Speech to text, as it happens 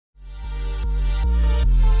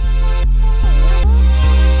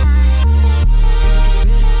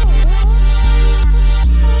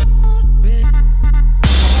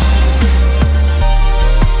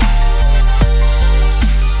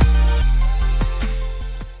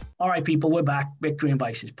All right, people, we're back. Victory and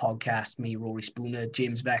Vices podcast. Me, Rory Spooner,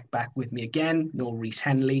 James Beck back with me again. No Reece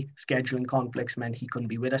Henley. Scheduling conflicts meant he couldn't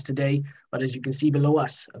be with us today. But as you can see below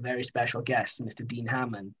us, a very special guest, Mr. Dean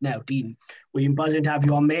Hammond. Now, Dean, we've been buzzing to have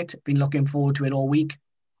you on, mate. Been looking forward to it all week.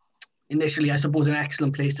 Initially, I suppose an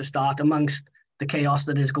excellent place to start amongst the chaos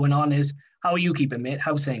that is going on is, how are you keeping, mate?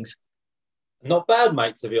 How's things? Not bad,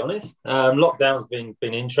 mate, to be honest. Lockdown's been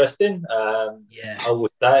interesting. I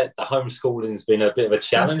would say the homeschooling's been a bit of a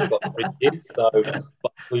challenge. I've got 3 kids, but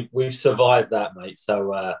we've survived that, mate.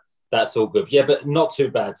 So that's all good. Yeah, but not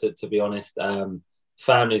too bad, to be honest.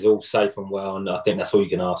 Family's all safe and well, and I think that's all you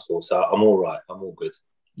can ask for. So I'm all right. I'm all good.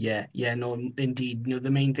 Yeah, no, indeed.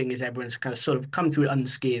 The main thing is everyone's kind of sort of come through it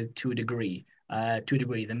unscathed to a degree.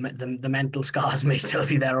 The mental scars may still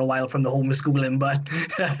be there a while from the homeschooling,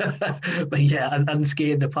 but yeah,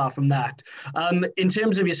 unscathed apart from that. In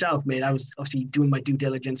terms of yourself, mate, I was obviously doing my due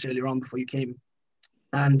diligence earlier on before you came,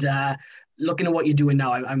 and looking at what you're doing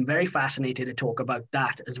now, I'm very fascinated to talk about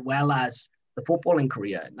that as well as the footballing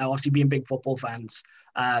career. Now, obviously, being big football fans,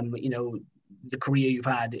 the career you've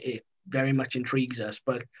had, it very much intrigues us,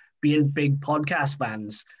 but being big podcast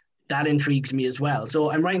fans, that intrigues me as well.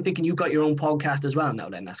 So I'm right in thinking you've got your own podcast as well now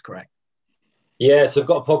then, that's correct? Yeah, so I've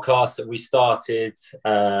got a podcast that we started,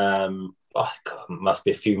 must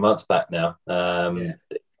be a few months back now.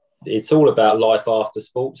 It's all about life after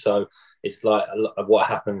sport. So it's like what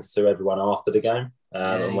happens to everyone after the game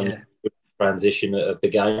and when you transition of the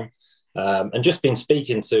game. And just been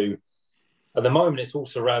speaking to, at the moment, it's all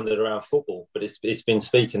surrounded around football, but it's been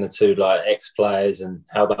speaking to like ex-players and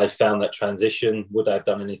how they found that transition. Would they have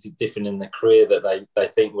done anything different in their career that they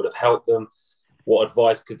think would have helped them? What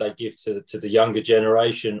advice could they give to the younger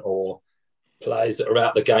generation or players that are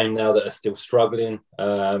out the game now that are still struggling?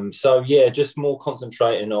 So, yeah, just more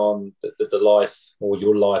concentrating on the life or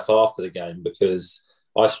your life after the game, because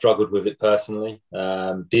I struggled with it personally.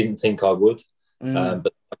 Didn't think I would, but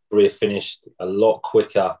my career finished a lot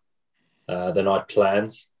quicker than I'd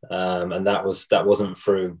planned, and that wasn't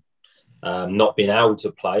through not being able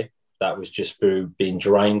to play. That was just through being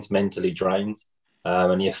drained, mentally drained,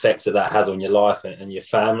 and the effects that has on your life and your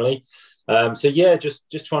family. So yeah, just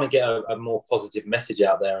trying to get a more positive message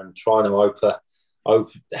out there and trying to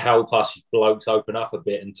help us blokes open up a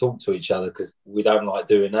bit and talk to each other, because we don't like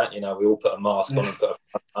doing that. We all put a mask on and put a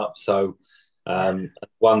front up. So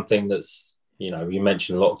one thing that's, you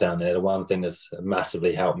mentioned lockdown there. The one thing that's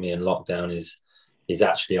massively helped me in lockdown is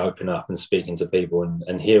actually opening up and speaking to people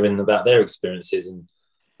and hearing about their experiences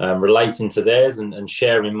and relating to theirs and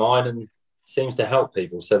sharing mine, and seems to help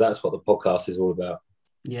people. So that's what the podcast is all about.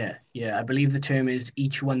 Yeah. I believe the term is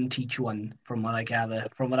each one teach one, from what I gather,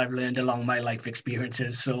 from what I've learned along my life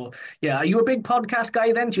experiences. So yeah, are you a big podcast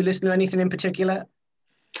guy then? Do you listen to anything in particular?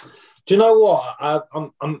 Do you know what?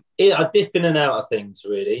 I dip in and out of things,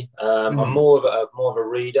 really. I'm more of a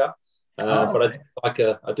reader, but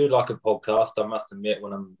I do like a podcast. I must admit,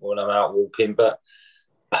 when I'm out walking. But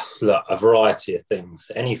look, a variety of things.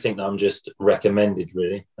 Anything that I'm just recommended,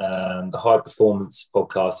 really. The High Performance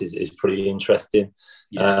podcast is pretty interesting.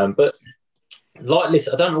 Yeah. But like this,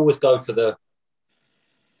 I don't always go for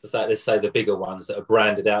let's say the bigger ones that are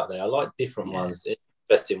branded out there. I like different ones,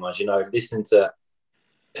 interesting ones. Listening to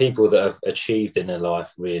people that have achieved in their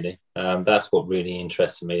life, really. That's what really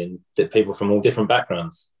interests me, and that people from all different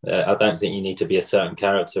backgrounds. I don't think you need to be a certain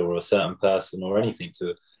character or a certain person or anything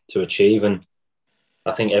to achieve, and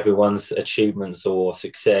I think everyone's achievements or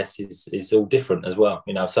success is all different as well.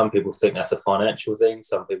 Some people think that's a financial thing,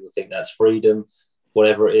 some people think that's freedom,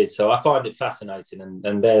 whatever it is. So I find it fascinating,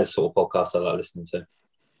 and they're the sort of podcasts I like listening to.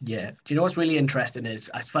 Yeah. Do you know what's really interesting is,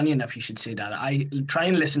 funny enough you should say that, I try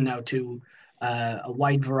and listen now to a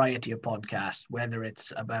wide variety of podcasts, whether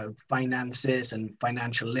it's about finances and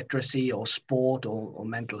financial literacy or sport or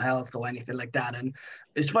mental health or anything like that. And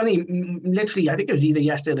it's funny, literally, I think it was either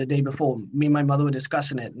yesterday or the day before, me and my mother were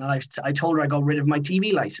discussing it. And I told her I got rid of my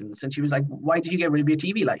TV license. And she was like, why did you get rid of your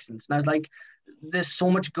TV license? And I was like, there's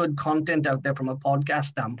so much good content out there from a podcast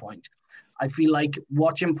standpoint. I feel like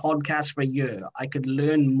watching podcasts for a year, I could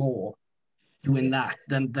learn more doing that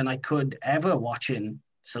than I could ever watching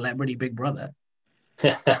Celebrity Big Brother.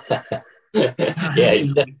 There's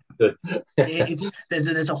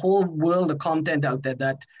a whole world of content out there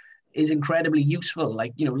that is incredibly useful.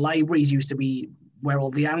 Like, libraries used to be where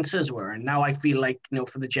all the answers were, and now I feel like,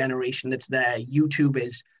 for the generation that's there, YouTube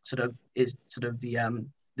is sort of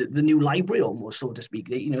the new library almost, so to speak.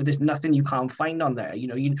 There's nothing you can't find on there.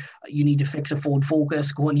 You need to fix a Ford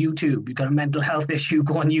Focus, go on YouTube. You've got a mental health issue,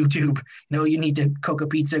 go on YouTube. You need to cook a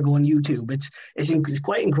pizza, go on YouTube. It's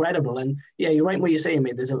quite incredible. And yeah, you're right what you're saying,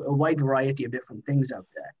 mate. There's a wide variety of different things out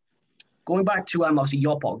there. Going back to obviously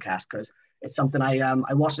your podcast, because it's something I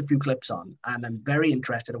watched a few clips on, and I'm very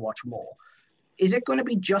interested to watch more. Is it going to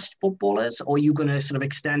be just footballers, or are you going to sort of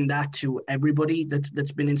extend that to everybody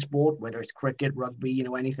that's been in sport, whether it's cricket, rugby,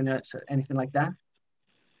 anything else, anything like that?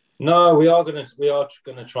 No, we are gonna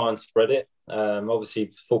try and spread it.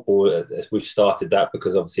 Obviously, football. We've started that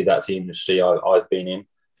because obviously that's the industry I've been in.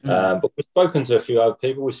 But we've spoken to a few other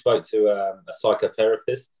people. We spoke to a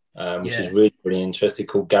psychotherapist, which is really, really interesting,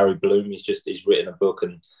 called Gary Bloom. He's written a book,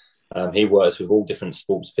 and he works with all different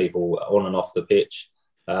sports people on and off the pitch.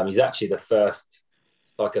 He's actually the first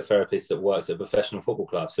psychotherapist that works at a professional football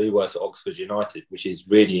club. So he works at Oxford United, which is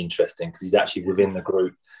really interesting because he's actually within the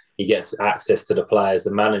group. He gets access to the players.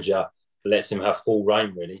 The manager lets him have full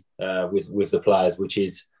reign, really, with the players, which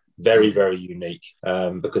is very, very unique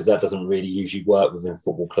because that doesn't really usually work within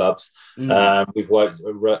football clubs.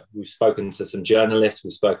 We've spoken to some journalists,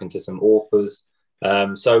 we've spoken to some authors.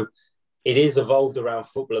 So it is evolved around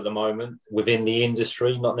football at the moment within the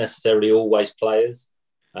industry, not necessarily always players.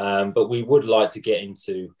 But we would like to get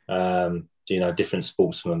into, different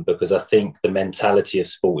sportsmen because I think the mentality of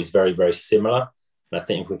sport is very, very similar. And I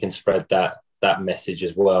think if we can spread that message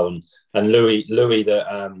as well. And Louis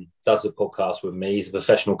that does the podcast with me, he's a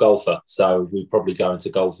professional golfer. So we probably go into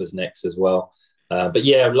golfers next as well. But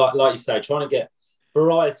yeah, like you say, trying to get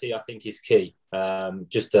variety, I think, is key.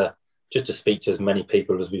 Just to speak to as many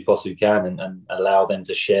people as we possibly can and allow them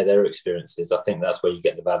to share their experiences. I think that's where you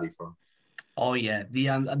get the value from. Oh yeah,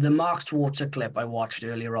 the Mark Schwarzer clip I watched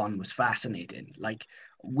earlier on was fascinating. Like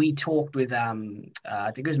we talked with I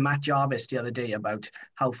think it was Matt Jarvis the other day about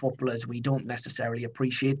how footballers, we don't necessarily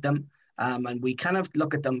appreciate them. And we kind of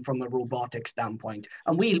look at them from a robotic standpoint.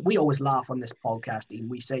 And we always laugh on this podcast, Dean.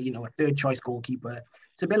 We say, a third choice goalkeeper,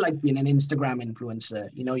 it's a bit like being an Instagram influencer.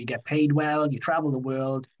 You get paid well, you travel the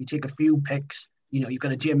world, you take a few pics, you've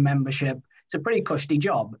got a gym membership. It's a pretty cushy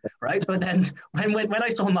job, right? But then when I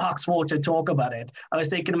saw Mark Schwarzer talk about it, I was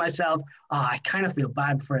thinking to myself, I kind of feel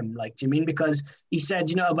bad for him. Like, do you mean? Because he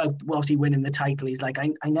said, about obviously winning the title. He's like,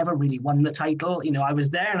 I never really won the title. I was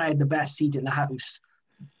there and I had the best seat in the house,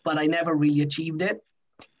 but I never really achieved it.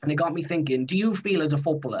 And it got me thinking, do you feel as a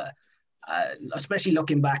footballer, especially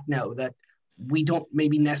looking back now, that we don't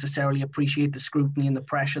maybe necessarily appreciate the scrutiny and the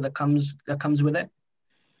pressure that comes with it?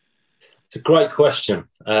 It's a great question.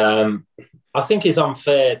 I think it's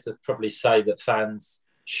unfair to probably say that fans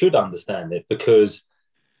should understand it because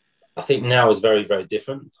I think now is very, very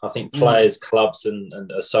different. I think players, clubs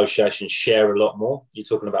and associations share a lot more. You're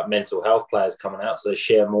talking about mental health players coming out, so they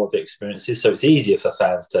share more of the experiences. So it's easier for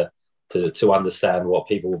fans to understand what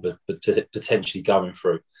people will be potentially going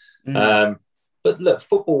through. But look,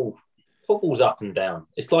 football's up and down.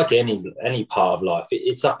 It's like any part of life.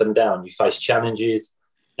 It's up and down. You face challenges.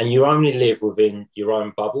 And you only live within your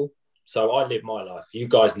own bubble. So I live my life. You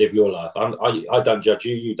guys live your life. I don't judge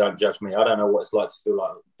you. You don't judge me. I don't know what it's like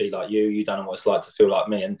to be like you. You don't know what it's like to feel like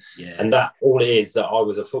me. And that all it is that I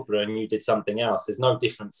was a footballer and you did something else. There's no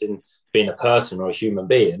difference in being a person or a human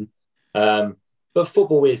being. But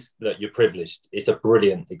football is that you're privileged. It's a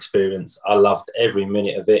brilliant experience. I loved every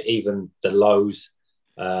minute of it, even the lows.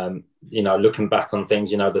 Looking back on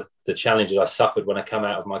things, the challenges I suffered when I come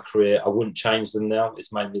out of my career, I wouldn't change them now.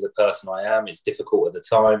 It's made me the person I am. It's difficult at the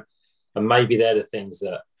time. And maybe they're the things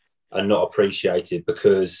that are not appreciated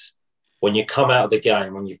because when you come out of the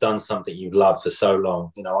game, when you've done something you love for so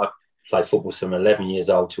long, I played football from 11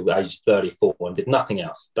 years old to age 34 and did nothing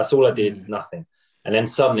else. That's all I did, nothing. And then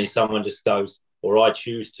suddenly someone just goes, or I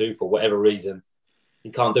choose to, for whatever reason,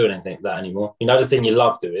 you can't do anything like that anymore. The thing you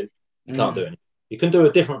love doing, you can't do it anymore. You can do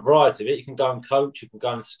a different variety of it. You can go and coach. You can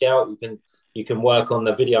go and scout. You can work on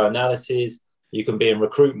the video analysis. You can be in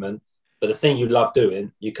recruitment. But the thing you love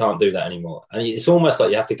doing, you can't do that anymore. And it's almost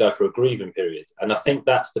like you have to go through a grieving period. And I think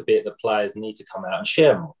that's the bit that players need to come out and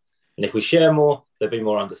share more. And if we share more, there'll be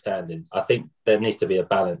more understanding. I think there needs to be a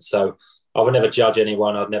balance. So I would never judge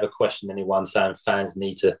anyone. I'd never question anyone saying fans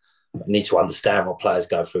need to understand what players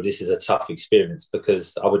go through. This is a tough experience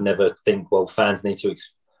because I would never think, well, fans need to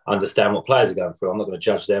understand what players are going through. I'm not going to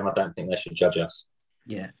judge them. I don't think they should judge us.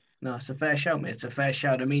 Yeah. No, it's a fair shout, mate. It's a fair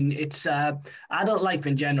shout. I mean, it's adult life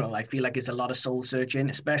in general. I feel like it's a lot of soul searching,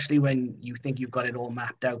 especially when you think you've got it all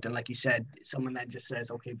mapped out. And like you said, someone then just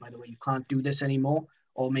says, okay, by the way, you can't do this anymore,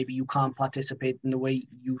 or maybe you can't participate in the way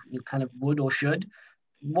you kind of would or should.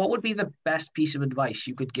 What would be the best piece of advice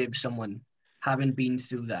you could give someone having been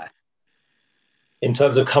through that? In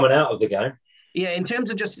terms of coming out of the game? Yeah, in terms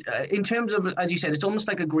of, as you said, it's almost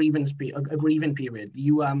like a grieving period.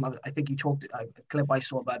 You, I think you talked a clip I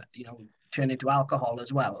saw about, turn into alcohol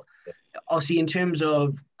as well. Obviously, in terms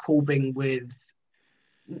of coping with,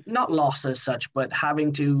 not lost as such, but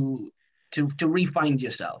having to re-find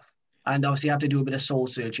yourself, and obviously have to do a bit of soul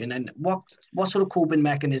searching. And what sort of coping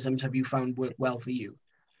mechanisms have you found work well for you?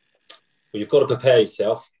 Well, you've got to prepare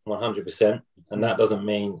yourself 100%, and that doesn't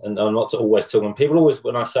mean. And I'm not always talking. People always,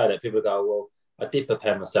 when I say that, people go, "Well, I did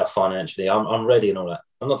prepare myself financially. I'm ready and all that."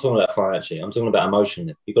 I'm not talking about financially. I'm talking about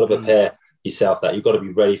emotionally. You've got to prepare yourself. That you've got to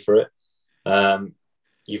be ready for it.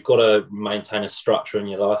 You've got to maintain a structure in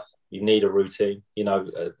your life. You need a routine. You know,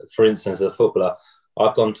 for instance, as a footballer,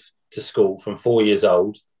 I've gone to school from 4 years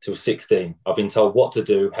old till 16. I've been told what to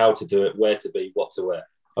do, how to do it, where to be, what to wear.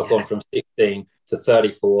 I've gone from 16 to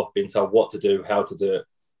 34, being told what to do, how to do it,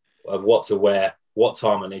 what to wear, what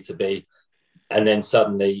time I need to be. And then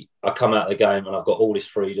suddenly I come out of the game and I've got all this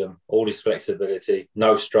freedom, all this flexibility,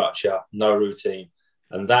 no structure, no routine.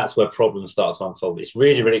 And that's where problems start to unfold. It's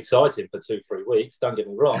really, really exciting for 2-3 weeks. Don't get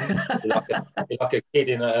me wrong. You're like a kid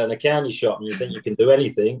in a candy shop and you think you can do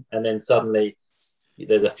anything. And then suddenly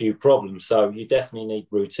there's a few problems. So you definitely need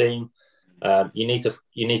routine. You need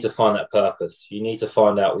to find that purpose. You need to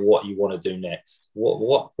find out what you want to do next.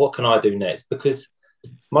 What can I do next? Because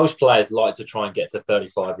most players like to try and get to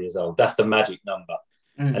 35 years old. That's the magic number.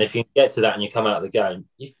 And if you get to that and you come out of the game,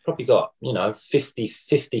 you've probably got, 50,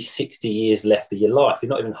 60 years left of your life. You're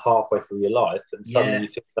not even halfway through your life. And suddenly you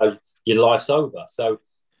think your life's over. So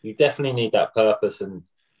you definitely need that purpose and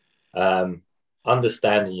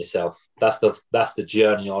understanding yourself. That's the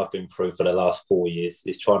journey I've been through for the last 4 years,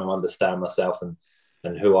 is trying to understand myself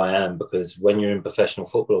and who I am. Because when you're in professional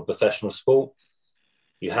football or professional sport,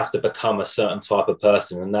 you have to become a certain type of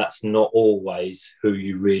person. And that's not always who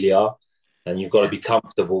you really are. And you've got to be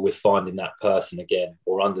comfortable with finding that person again,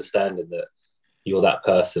 or understanding that you're that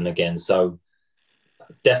person again. So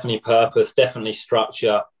definitely purpose, definitely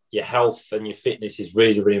structure. Your health and your fitness is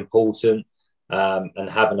really, really important. And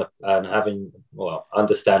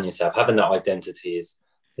understanding yourself, having that identity is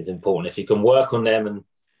important. If you can work on them and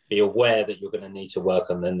be aware that you're going to need to work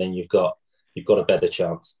on them, then you've got a better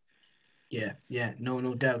chance. Yeah,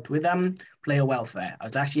 no doubt. With player welfare, I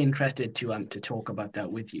was actually interested to talk about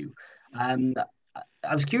that with you. I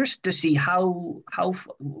was curious to see how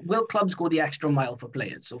will clubs go the extra mile for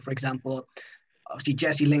players. So, for example, obviously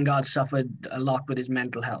Jesse Lingard suffered a lot with his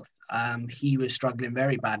mental health. He was struggling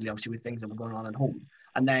very badly, obviously, with things that were going on at home.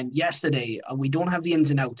 And then yesterday, we don't have the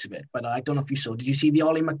ins and outs of it, but I don't know if you saw. Did you see the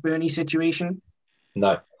Ollie McBurnie situation?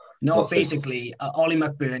 No. Basically, Ollie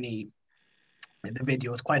McBurnie. The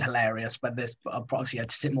video is quite hilarious, but there's obviously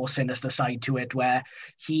a more sinister side to it, where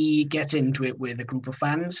he gets into it with a group of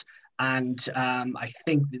fans. And I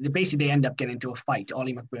think basically they end up getting into a fight.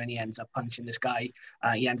 Ollie McBurnie ends up punching this guy.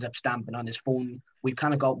 He ends up stamping on his phone. We've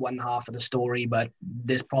kind of got one half of the story, but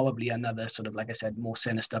there's probably another sort of, like I said, more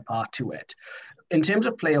sinister part to it. In terms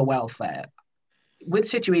of player welfare, with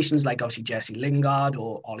situations like obviously Jesse Lingard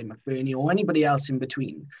or Ollie McBurnie or anybody else in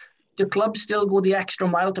between, do clubs still go the extra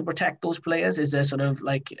mile to protect those players? Is there sort of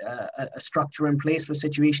like a structure in place for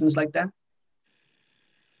situations like that?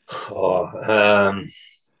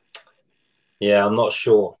 Yeah, I'm not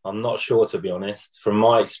sure. To be honest. From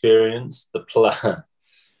my experience, how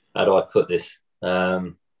do I put this?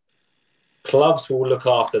 Clubs will look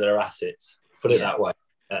after their assets. Put it that way.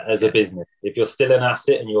 As a business, if you're still an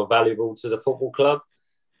asset and you're valuable to the football club,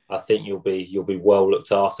 I think you'll be well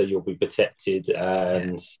looked after. You'll be protected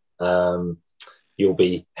and you'll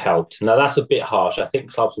be helped. Now that's a bit harsh. I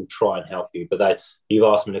think clubs will try and help you, but you've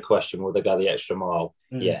asked me the question: will they go the extra mile?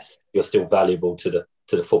 Yes, you're still valuable to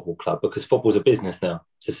the football club, because football's a business now.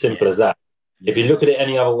 It's as simple as that. If you look at it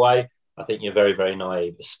any other way, I think you're very, very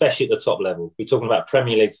naive, especially at the top level. We're talking about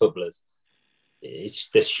Premier League footballers.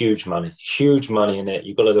 There's huge money in it.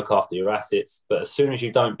 You've got to look after your assets. But as soon as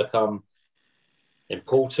you don't become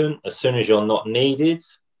important, as soon as you're not needed,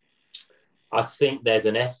 I think there's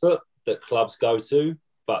an effort that clubs go to.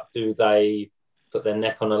 But do they put their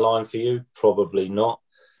neck on the line for you? Probably not.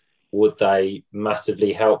 Would they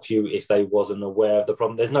massively help you if they wasn't aware of the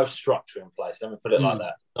problem? There's no structure in place. Let me put it like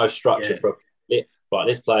that. No structure for right.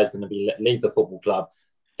 This player is going to leave the football club.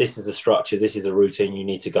 This is a structure. This is a routine you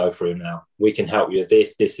need to go through now. We can help you with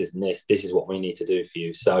this. This is this. This is what we need to do for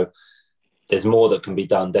you. So there's more that can be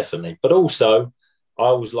done, definitely. But also, I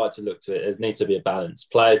always like to look to it. There needs to be a balance.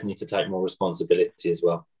 Players need to take more responsibility as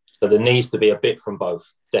well. So there needs to be a bit from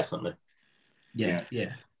both, definitely. Yeah.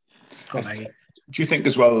 Do you think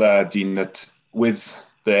as well, Dean, that with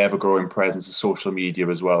the ever-growing presence of social media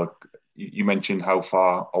as well, you mentioned how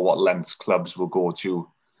far or what lengths clubs will go to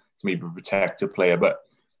maybe protect a player, but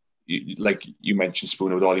like you mentioned,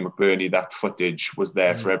 Spooner, with Ollie McBurnie, that footage was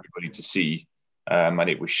there for everybody to see, and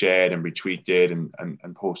it was shared and retweeted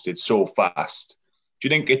and posted so fast. Do you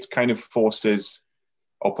think it kind of forces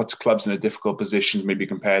or puts clubs in a difficult position maybe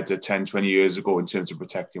compared to 10, 20 years ago in terms of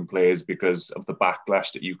protecting players because of the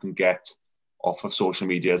backlash that you can get off of social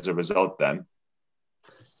media as a result then?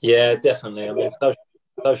 Yeah, definitely. I mean,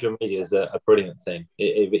 social media is a brilliant thing.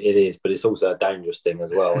 It is, but it's also a dangerous thing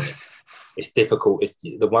as well. And it's difficult. It's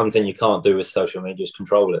the one thing you can't do with social media is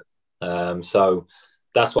control it. So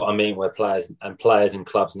that's what I mean, where players and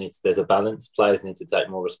clubs there's a balance. Players need to take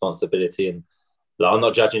more responsibility. And like, I'm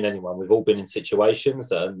not judging anyone. We've all been in situations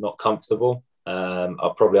that are not comfortable.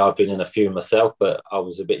 I've been in a few myself, but I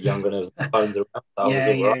was a bit younger and there was phones around. So I was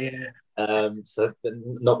all right. So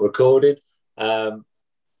not recorded.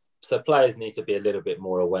 So players need to be a little bit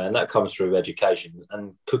more aware, and that comes through education.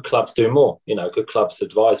 And could clubs do more? Could clubs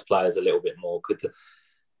advise players a little bit more? Could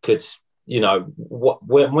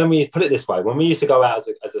when we put it this way, when we used to go out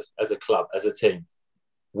as a club, as a team,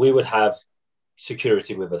 we would have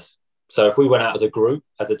security with us. So if we went out as a group,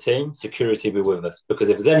 as a team, security would be with us, because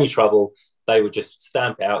if there's any trouble, they would just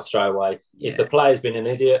stamp it out straight away. Yeah. If the player's been an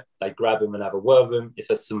idiot, they'd grab him and have a word with him. If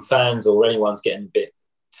there's some fans or anyone's getting a bit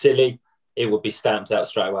silly, it would be stamped out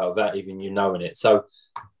straight away without even you knowing it. So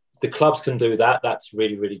the clubs can do that. That's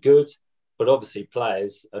really, really good. But obviously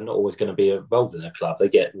players are not always going to be involved in a club. They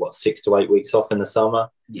get, 6 to 8 weeks off in the summer.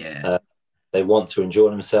 Yeah. They want to enjoy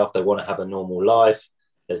themselves. They want to have a normal life.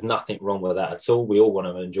 There's nothing wrong with that at all. We all want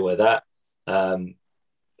to enjoy that.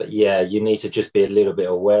 But yeah, you need to just be a little bit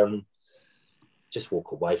aware and just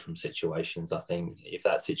walk away from situations. I think if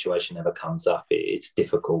that situation ever comes up, it's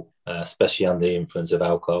difficult, especially under the influence of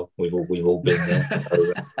alcohol. We've all been there.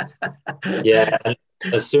 So, yeah, and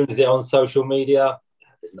as soon as it's on social media,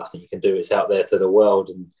 there's nothing you can do. It's out there to the world,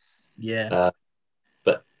 and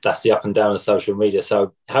but that's the up and down of social media.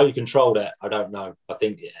 So how you control that, I don't know. I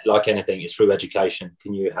think, like anything, it's through education.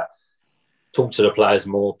 Can you talk to the players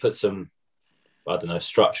more? Put some, I don't know,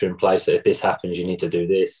 structure in place that if this happens, you need to do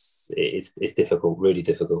this. It's difficult, really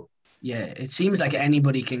difficult. Yeah, it seems like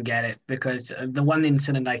anybody can get it, because the one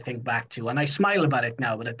incident I think back to, and I smile about it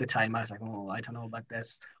now, but at the time I was like, oh, I don't know about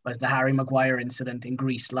this, was the Harry Maguire incident in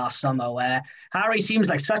Greece last summer, where Harry seems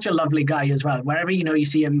like such a lovely guy as well. Wherever, you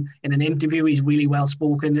see him in an interview, he's really well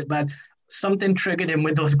spoken, but something triggered him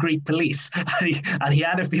with those Greek police, and he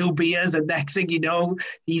had a few beers, and next thing you know,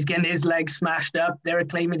 he's getting his legs smashed up. They're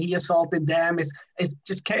claiming he assaulted them. It's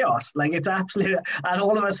just chaos. Like, it's absolute. And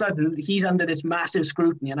all of a sudden, he's under this massive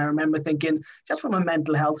scrutiny. And I remember thinking, just from a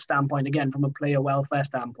mental health standpoint, again, from a player welfare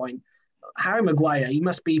standpoint, Harry Maguire, he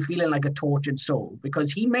must be feeling like a tortured soul,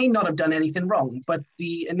 because he may not have done anything wrong, but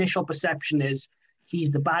the initial perception is he's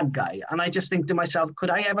the bad guy. And I just think to myself, could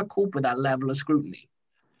I ever cope with that level of scrutiny?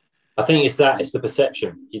 I think it's the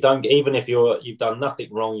perception. You don't, even if you've done nothing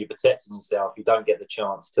wrong, you're protecting yourself, you don't get the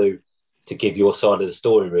chance to give your side of the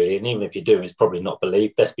story, really. And even if you do, it's probably not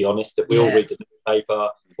believed. Let's be honest. If we all read the paper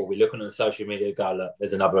or we're looking on social media, go, look,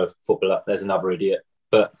 there's another footballer, there's another idiot.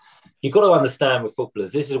 But you've got to understand with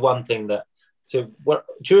footballers, this is one thing that,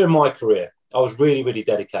 during my career, I was really, really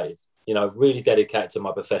dedicated, really dedicated to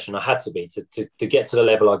my profession. I had to be, to get to the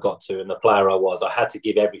level I got to and the player I was, I had to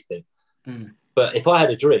give everything. Mm. But if I had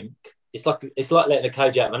a drink, it's like letting a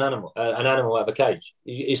cage out of an animal out of a cage.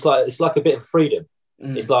 It's like a bit of freedom.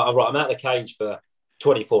 Mm. It's like, all right, I'm out of the cage for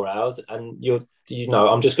 24 hours, and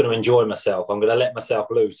I'm just going to enjoy myself. I'm going to let myself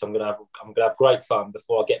loose. I'm going to have great fun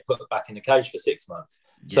before I get put back in the cage for 6 months.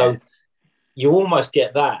 Yeah. So you almost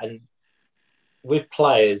get that. And with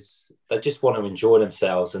players, they just want to enjoy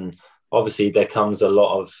themselves, and obviously there comes a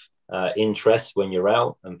lot of interest when you're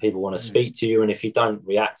out and people want to speak to you, and if you don't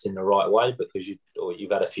react in the right way because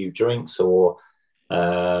you've had a few drinks, or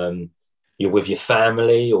you're with your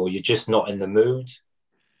family, or you're just not in the mood,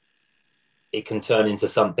 it can turn into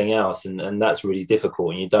something else, and that's really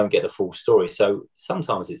difficult, and you don't get the full story. So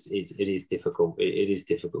sometimes it is difficult. It is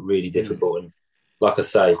difficult, really difficult. And like I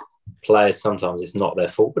say, players, sometimes it's not their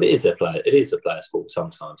fault, but it is the player's fault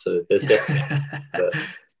sometimes. So there's definitely but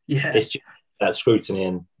it's just that scrutiny,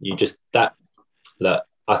 and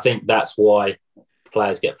I think that's why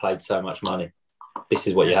players get paid so much money. This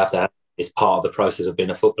is what you have to have. It's part of the process of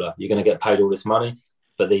being a footballer. You're going to get paid all this money,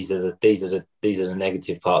 but these are the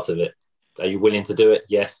negative parts of it. Are you willing to do it?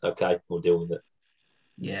 Yes. Okay, we'll deal with it.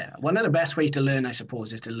 Yeah, one of the best ways to learn, I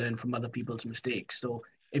suppose, is to learn from other people's mistakes. So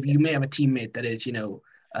if you may have a teammate that is,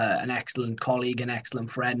 an excellent colleague, an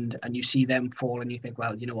excellent friend, and you see them fall, and you think,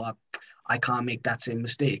 well, you know what, I can't make that same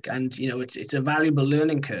mistake. And, it's a valuable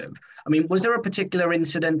learning curve. I mean, was there a particular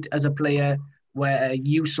incident as a player where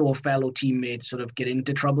you saw a fellow teammate sort of get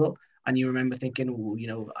into trouble and you remember thinking,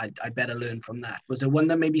 oh, I better learn from that? Was there one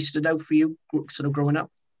that maybe stood out for you sort of growing up?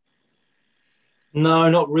 No,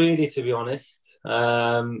 not really, to be honest.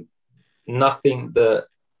 Nothing that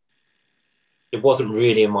it wasn't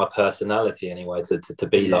really in my personality anyway to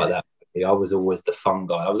be like that. I was always the fun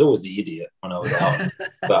guy. I was always the idiot when I was out,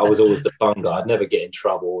 but I was always the fun guy. I'd never get in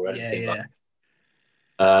trouble or anything like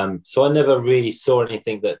that. So I never really saw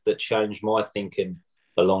anything that changed my thinking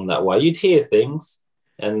along that way. You'd hear things,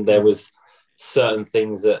 and there was certain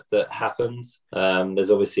things that happened.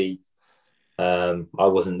 There's obviously I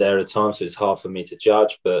wasn't there at the time, so it's hard for me to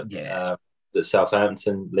judge. But at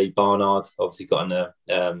Southampton, Lee Barnard obviously got in a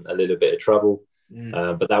little bit of trouble.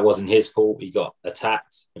 But that wasn't his fault. He got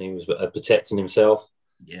attacked and he was protecting himself.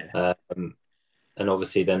 And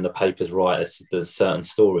obviously then the papers write a certain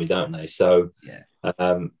story, don't they? So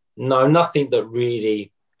no, nothing that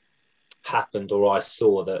really happened or I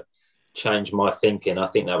saw that changed my thinking. I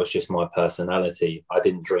think that was just my personality. I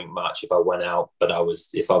didn't drink much if I went out, but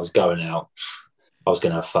if I was going out, I was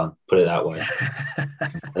going to have fun, put it that way.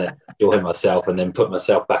 And enjoy myself and then put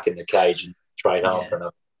myself back in the cage and train hard for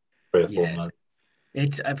another 3 or 4 months.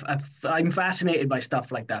 I'm fascinated by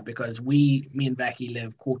stuff like that because me and Becky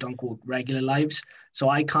live quote unquote regular lives. So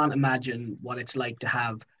I can't imagine what it's like to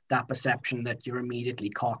have that perception that you're immediately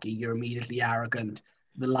cocky, you're immediately arrogant.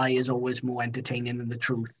 The lie is always more entertaining than the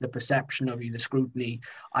truth. The perception of you, the scrutiny.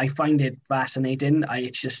 I find it fascinating.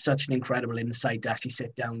 It's just such an incredible insight to actually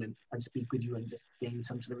sit down and speak with you and just gain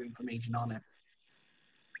some sort of information on it.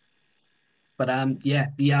 But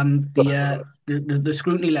the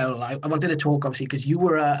scrutiny level, I wanted to talk obviously because you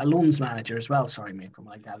were a loans manager as well. Sorry, mate, from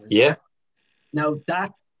like that. Yeah. Now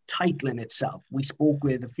that title in itself, we spoke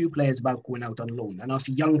with a few players about going out on loan, and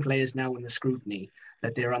also young players now in the scrutiny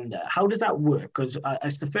that they're under. How does that work? Because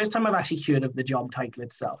it's the first time I've actually heard of the job title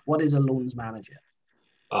itself. What is a loans manager?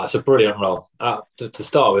 It's a brilliant role. To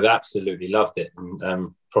start with, absolutely loved it,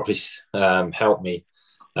 and probably helped me.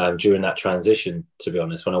 During that transition, to be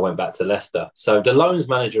honest, when I went back to Leicester. So the loans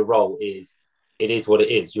manager role is what it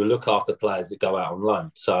is. You look after players that go out on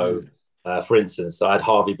loan. So, for instance, I had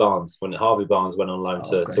Harvey Barnes. When Harvey Barnes went on loan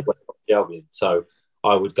to West Brom, so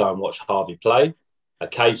I would go and watch Harvey play.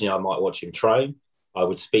 Occasionally, I might watch him train. I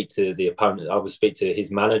would speak to the opponent. I would speak to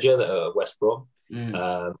his manager at West Brom.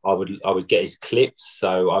 I would get his clips.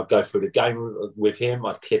 So I'd go through the game with him.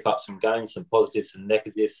 I'd clip up some games, some positives, some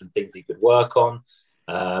negatives, some things he could work on.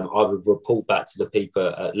 I would report back to the people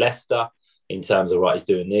at Leicester in terms of, right, he's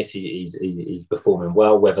doing this, he's performing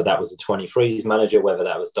well, whether that was the 23s manager, whether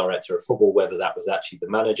that was director of football, whether that was actually the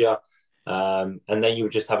manager. And then you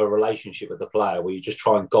would just have a relationship with the player where you just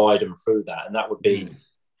try and guide them through that. And that would be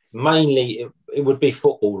mainly, it would be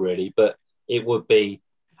football really, but it would be,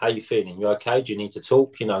 how you feeling? You okay? Do you need to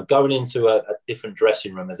talk? Going into a different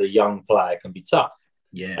dressing room as a young player can be tough.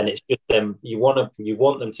 Yeah, and it's just them. You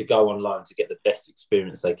want them to go on loan to get the best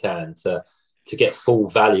experience they can, to get full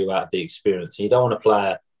value out of the experience. And you don't want a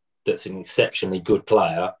player that's an exceptionally good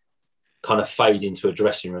player kind of fade into a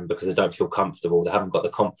dressing room because they don't feel comfortable. They haven't got the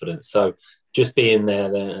confidence. So just being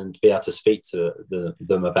there and be able to speak to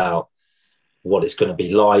them about what it's going to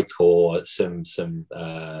be like, or some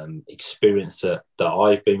experience that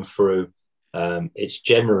I've been through. It's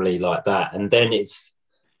generally like that, and then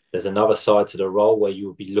there's another side to the role where you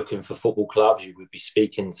would be looking for football clubs. You would be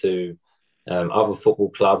speaking to other football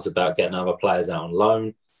clubs about getting other players out on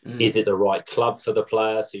loan. Is it the right club for the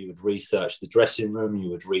player? So you would research the dressing room. You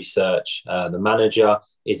would research the manager.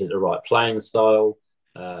 Is it the right playing style?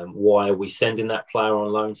 Why are we sending that player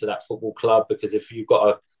on loan to that football club? Because if you've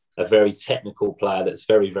got a very technical player that's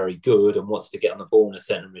very, very good and wants to get on the ball in the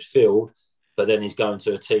centre midfield, but then he's going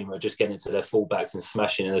to a team who are just getting to their fullbacks and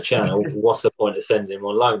smashing in the channel, what's the point of sending him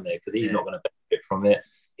on loan there? Because he's not going to benefit from it.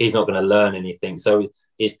 He's not going to learn anything. So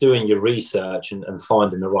it's doing your research and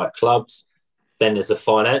finding the right clubs. Then there's a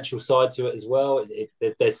financial side to it as well.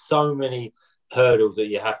 There's so many hurdles that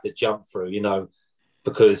you have to jump through,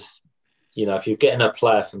 because, if you're getting a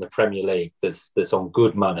player from the Premier League that's on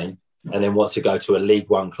good money and then wants to go to a League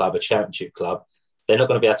One club, a Championship club, they're not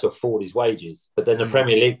going to be able to afford his wages. But then the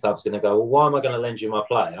Premier League club's going to go, well, why am I going to lend you my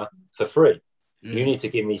player for free? You need to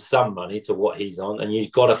give me some money to what he's on. And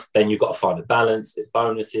you've got to find a balance. There's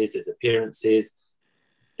bonuses, there's appearances,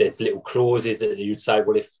 there's little clauses that you'd say,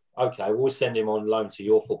 well, we'll send him on loan to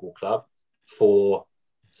your football club for,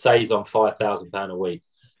 say he's on £5,000 a week.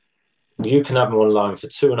 You can have him on loan for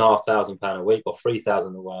 £2,500 a week or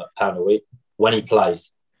 £3,000 a week when he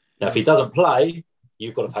plays. Now, if he doesn't play,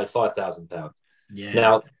 you've got to pay £5,000. Yeah.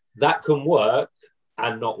 Now, that can work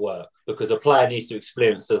and not work because a player needs to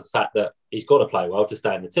experience the fact that he's got to play well to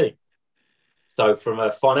stay in the team. So from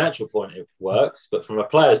a financial point, it works, but from a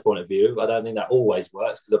player's point of view, I don't think that always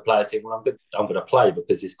works because the players think, well, I'm going to play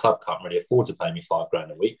because this club can't really afford to pay me £5,000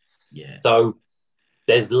 a week. Yeah. So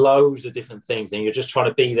there's loads of different things, and you're just trying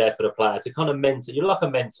to be there for the player to kind of mentor. You're like a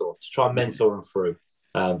mentor to try and mentor them through.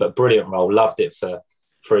 But brilliant role, loved it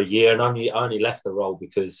for a year, and only left the role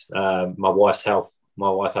because my wife's health. My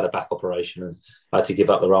wife had a back operation, and I had to give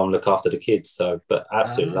up the role and look after the kids. So, but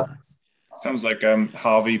absolutely loved it. Sounds like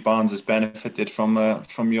Harvey Barnes has benefited from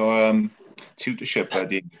your tutorship,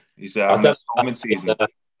 Dean. He's home season.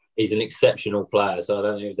 He's an exceptional player, so I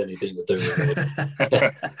don't think there's anything to do with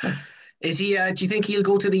it. Is he? Do you think he'll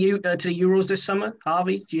go to the Euros this summer,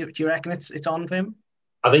 Harvey? Do you reckon it's on for him?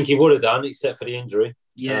 I think he would have done, except for the injury.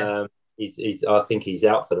 Yeah. I think he's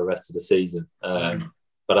out for the rest of the season.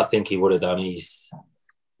 But I think he would have done.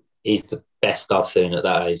 He's the best I've seen at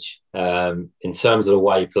that age. In terms of the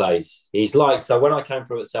way he plays, he's like, so when I came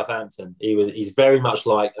through at Southampton, he's very much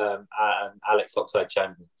like Alex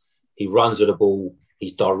Oxlade-Chamberlain. He runs with the ball.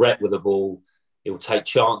 He's direct with the ball. He'll take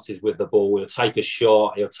chances with the ball. He'll take a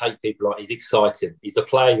shot. He'll take people on. He's exciting. He's the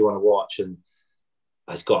player you want to watch. And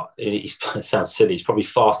it sounds silly. He's probably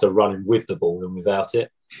faster running with the ball than without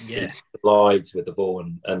it. Yeah. He glides with the ball.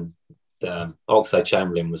 And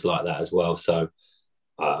Oxlade-Chamberlain was like that as well. So,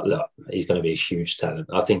 look, he's going to be a huge talent.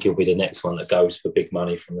 I think he'll be the next one that goes for big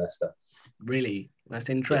money from Leicester. Really? That's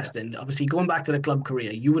interesting. Yeah. Obviously, going back to the club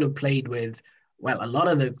career, you would have played with, well, a lot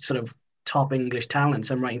of the sort of top English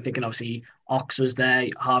talents. I'm right in thinking, obviously, Ox was there,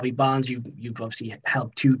 Harvey Barnes, you've obviously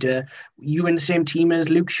helped tutor. You in the same team as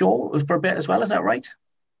Luke Shaw for a bit as well, is that right?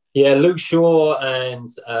 Yeah, Luke Shaw and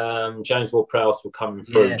James Ward-Prowse were coming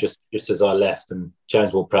through just as I left, and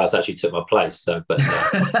James Ward-Prowse actually took my place. So, but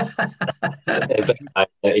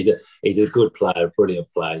he's a good player,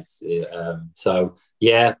 brilliant player. So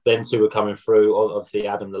yeah, them two were coming through. Obviously,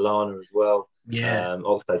 Adam Lallana as well. Yeah,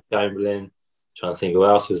 Oxlade-Chamberlain. Trying to think who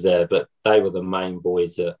else was there, but they were the main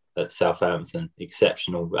boys at Southampton.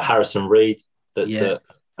 Exceptional. Harrison Reed, that's at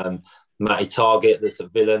Matty Targett, that's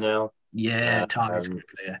at Villa now. Yeah, Targett's good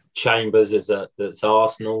player. Chambers that's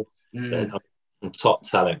Arsenal. Some top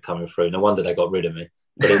talent coming through. No wonder they got rid of me.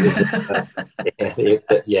 But it was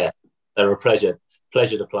they're a pleasure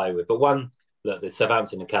to play with. But the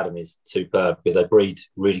Southampton Academy is superb because they breed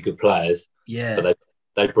really good players. Yeah, but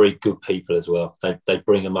they breed good people as well. They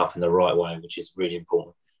bring them up in the right way, which is really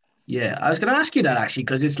important. Yeah, I was going to ask you that actually,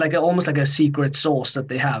 because it's like almost like a secret sauce that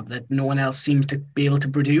they have that no one else seems to be able to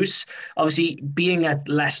produce. Obviously, being at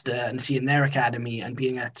Leicester and seeing their academy and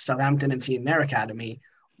being at Southampton and seeing their academy,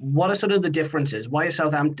 what are sort of the differences? Why is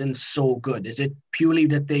Southampton so good? Is it purely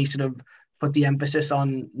that they sort of put the emphasis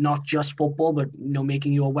on not just football, but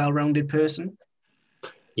making you a well-rounded person?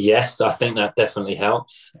 Yes, I think that definitely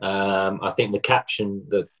helps. I think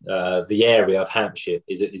the area of Hampshire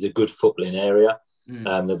is a good footballing area.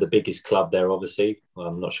 They're the biggest club there, obviously. Well,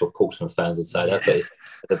 I'm not sure Portsmouth fans would say that, but it's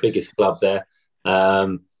the biggest club there.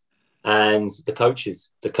 And the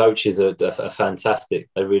coaches are fantastic.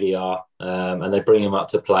 They really are. And they bring them up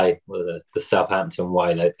to play the Southampton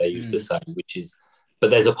way, they used to say, but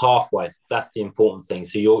there's a pathway. That's the important thing.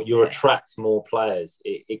 So you attract more players.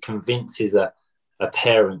 It convinces a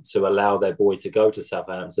parent to allow their boy to go to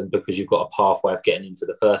Southampton because you've got a pathway of getting into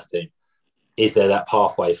the first team. Is there that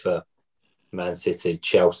pathway for Man City,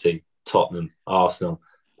 Chelsea, Tottenham, Arsenal?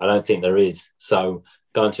 I don't think there is. So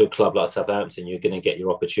going to a club like Southampton, you're going to get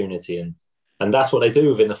your opportunity, and that's what they do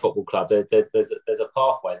within the football club. There's a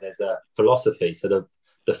pathway, there's a philosophy. So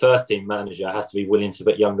the first team manager has to be willing to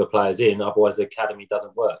put younger players in, otherwise the academy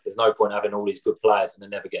doesn't work. There's no point having all these good players and they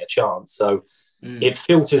never get a chance. So it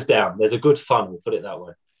filters down. There's a good funnel, put it that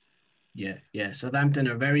way. Yeah. Southampton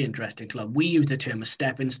are a very interesting club. We use the term a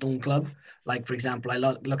stepping stone club. Like, for example, I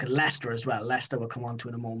look at Leicester as well. Leicester will come on to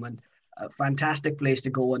in a moment. A fantastic place to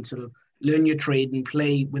go and sort of learn your trade and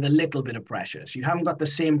play with a little bit of pressure. So you haven't got the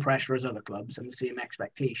same pressure as other clubs and the same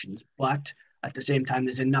expectations, but at the same time,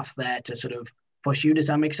 there's enough there to sort of push you. Does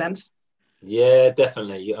that make sense? Yeah,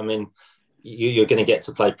 definitely. I mean, you're going to get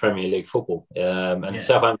to play Premier League football.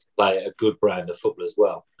 Southampton play a good brand of football as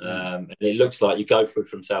well. And it looks like you go through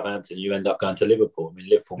from Southampton, you end up going to Liverpool. I mean,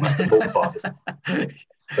 Liverpool must have bought fighters.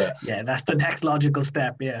 But that's the next logical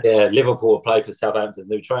step, Yeah, Liverpool play for Southampton's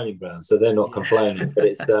new training ground, so they're not complaining. But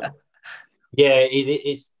it's,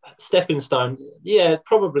 it's stepping stone. Yeah,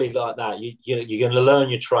 probably like that. You're going to learn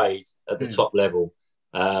your trade at the top level.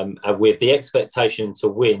 And with the expectation to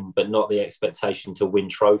win, but not the expectation to win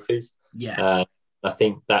trophies. I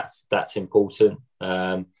think that's important.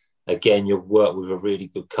 Again, you'll work with a really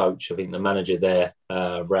good coach. I think the manager there,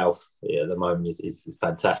 Ralph, at the moment is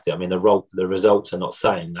fantastic. I mean, the results are not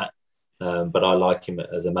saying that, but I like him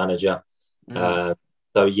as a manager.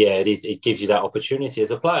 So yeah, it gives you that opportunity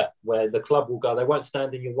as a player where the club will go, they won't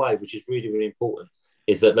stand in your way, which is really, really important.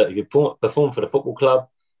 Is that, look, if you perform for the football club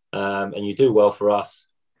and you do well for us,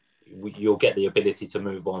 you'll get the ability to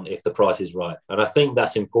move on if the price is right. And I think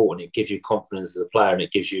that's important. It gives you confidence as a player, and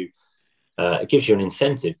it gives you an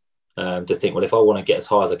incentive to think, well, if I want to get as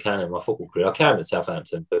high as I can in my football career, I can at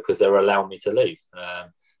Southampton because they're allowing me to leave.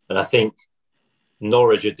 And I think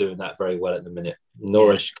Norwich are doing that very well at the minute.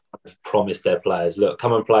 Norwich have promised their players, look,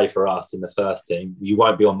 come and play for us in the first team. You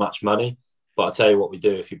won't be on much money, but I'll tell you what we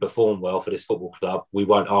do. If you perform well for this football club, we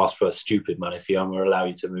won't ask for a stupid money for you and we'll allow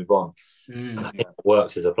you to move on. And I think it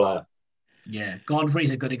works as a player. Yeah,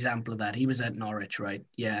 Godfrey's a good example of that. He was at Norwich, right?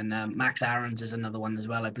 Yeah, and Max Aarons is another one as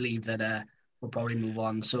well. I believe that will probably move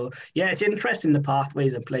on. So, yeah, it's interesting the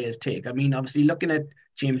pathways that players take. I mean, obviously, looking at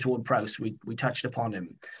James Ward-Prowse, we touched upon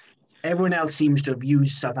him. Everyone else seems to have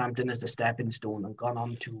used Southampton as the stepping stone and gone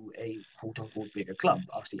on to a quote-unquote bigger club.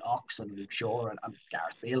 Obviously, Ox and Luke Shaw and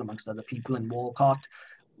Gareth Bale, amongst other people, and Walcott.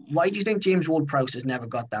 Why do you think James Ward-Prowse has never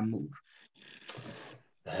got that move?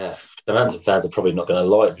 Southampton fans are probably not going to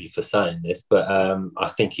like me for saying this, but I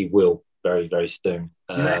think he will very, very soon.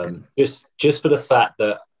 Just for the fact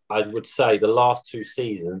that I would say the last 2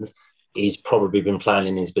 seasons, he's probably been playing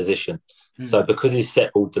in his position. So because his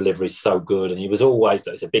set ball delivery is so good, and he was always,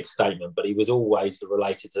 it's a big statement, but he was always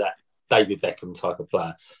related to that David Beckham type of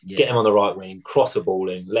player. Get him on the right wing, cross a ball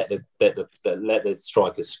in, let the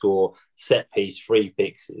strikers score, set piece, free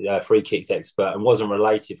kicks expert, and wasn't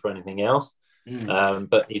related for anything else.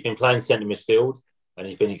 But he's been playing centre midfield and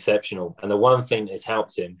he's been exceptional. And the one thing that has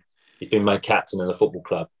helped him, he's been made captain of the football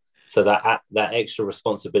club. So that extra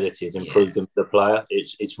responsibility has improved him as a player.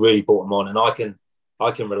 It's really brought him on, and I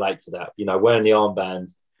can relate to that. You know, wearing the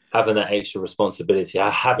armband, having that extra responsibility,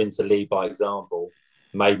 having to lead by example,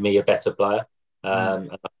 made me a better player.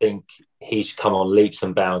 And I think he's come on leaps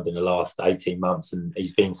and bounds in the last 18 months, and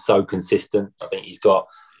he's been so consistent. I think he's got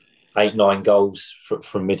 8-9 goals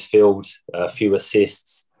from midfield, a few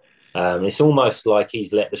assists. It's almost like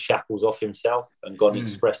he's let the shackles off himself and gone and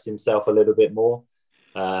expressed himself a little bit more.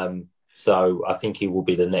 So I think he will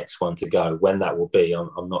be the next one to go. When that will be,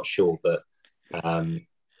 I'm not sure, but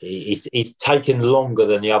he's taken longer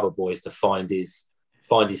than the other boys to find his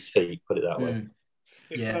feet. Put it that way.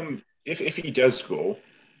 If he does go,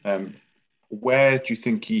 where do you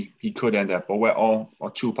think he could end up,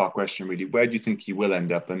 or two-part question really? Where do you think he will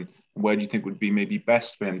end up, and where do you think would be maybe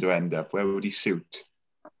best for him to end up? Where would he suit?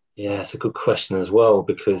 Yeah, it's a good question as well,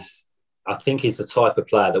 because I think he's the type of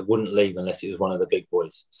player that wouldn't leave unless it was one of the big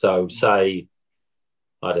boys. So say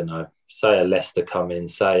a Leicester come in,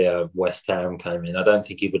 say a West Ham came in, I don't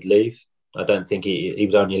think he would leave. I don't think he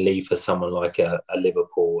would only leave for someone like a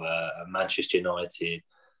Liverpool, a Manchester United.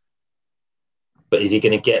 But is he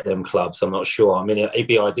going to get them clubs? I'm not sure. I mean, he'd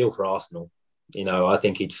be ideal for Arsenal. You know, I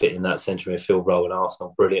think he'd fit in that centre midfield role in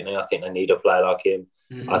Arsenal brilliantly. I think they need a player like him.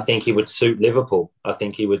 I think he would suit Liverpool. I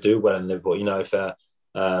think he would do well in Liverpool. You know, if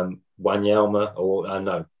Wanyama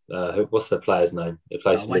what's the player's name?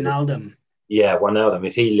 Wijnaldum. Yeah, Wijnaldum.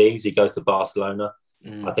 If he leaves, he goes to Barcelona.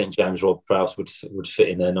 I think James Ward-Prowse would fit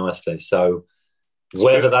in there nicely. So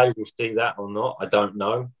whether they will see that or not, I don't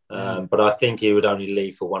know. But I think he would only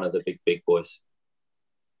leave for one of the big boys.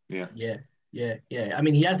 Yeah. I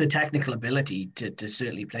mean, he has the technical ability to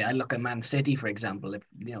certainly play. I look at Man City, for example. If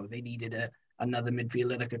they needed another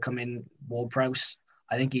midfielder that could come in, Ward-Prowse,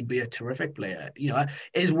 I think he'd be a terrific player. You know,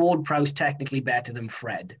 is Ward-Prowse technically better than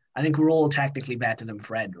Fred? I think we're all technically better than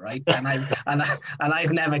Fred, right? And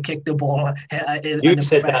I've never kicked the ball. You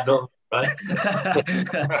said that, not right?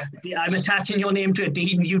 I'm attaching your name to it,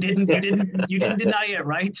 Dean. You didn't deny it,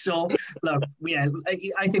 right? So look,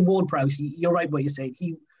 I think Ward-Prowse. You're right what you're saying.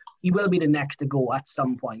 He will be the next to go at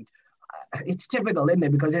some point. It's typical, isn't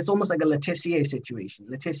it? Because it's almost like a Letitia situation.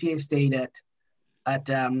 Letitia stayed at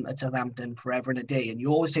Southampton forever and a day, and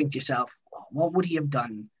you always think to yourself, what would he have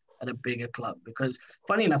done at a bigger club? Because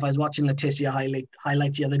funny enough, I was watching Letitia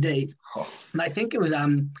highlights the other day, and I think it was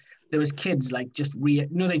there was kids like just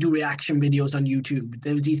they do reaction videos on YouTube.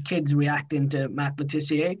 There was these kids reacting to Matt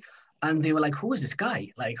Letitia, and they were like, who is this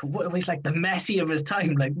guy? Like, what was like the Messi of his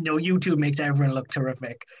time? Like, YouTube makes everyone look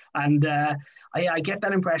terrific. And I get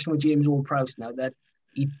that impression with James Ward-Prowse now that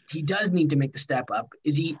he does need to make the step up.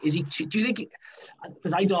 Is he? Do you think?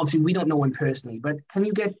 Because obviously we don't know him personally, but can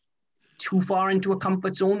you get too far into a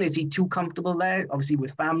comfort zone? Is he too comfortable there, obviously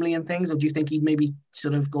with family and things, or do you think he'd maybe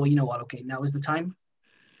sort of go, you know what? Okay, now is the time.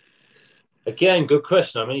 Again, good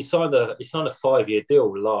question. I mean, he signed a 5-year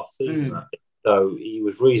deal last season, I think. So he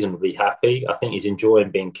was reasonably happy. I think he's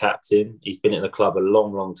enjoying being captain. He's been at the club a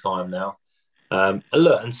long, long time now.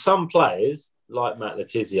 And some players, like Matt Le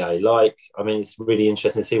Tissier, it's really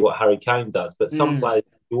interesting to see what Harry Kane does, but some players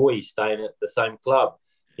enjoy staying at the same club.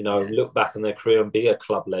 Look back on their career and be a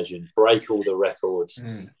club legend, break all the records.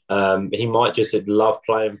 He might just love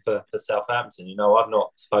playing for Southampton. I've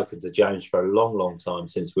not spoken to James for a long, long time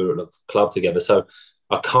since we were at the club together, so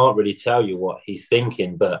I can't really tell you what he's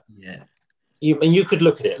thinking, but you could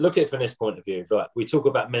look at it from this point of view. Right, we talk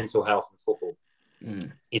about mental health in football.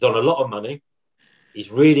 He's on a lot of money.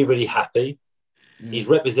 He's really, really happy. He's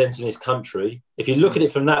representing his country. If you look at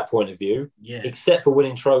it from that point of view, except for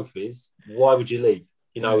winning trophies, why would you leave?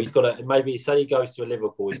 He's got to, maybe say he goes to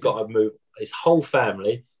Liverpool, he's got to move his whole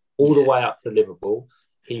family all the way up to Liverpool.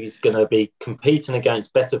 He's going to be competing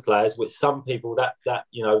against better players, which some people that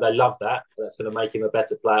they love that. That's going to make him a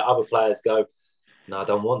better player. Other players go, no, I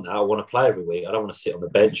don't want that. I want to play every week. I don't want to sit on the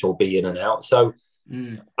bench or be in and out. So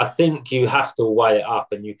I think you have to weigh it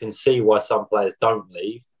up, and you can see why some players don't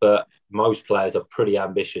leave, but most players are pretty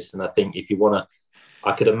ambitious. And I think if you want to,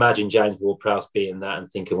 I could imagine James Ward-Prowse being that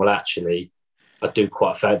and thinking, well, actually, I do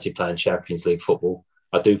quite fancy playing Champions League football.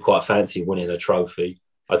 I do quite fancy winning a trophy.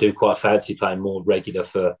 I do quite fancy playing more regular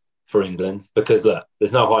for England, because, look,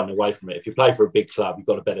 there's no hiding away from it. If you play for a big club, you've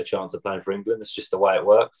got a better chance of playing for England. It's just the way it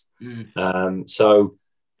works. So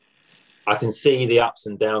I can see the ups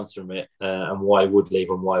and downs from it and why he would leave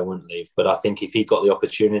and why he wouldn't leave. But I think if he got the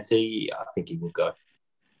opportunity, I think he would go.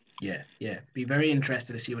 Yeah. Be very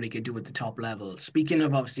interested to see what he could do at the top level. Speaking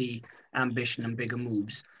of, obviously, ambition and bigger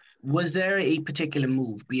moves, was there a particular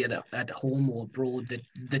move, be it at home or abroad,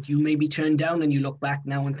 that you maybe turned down and you look back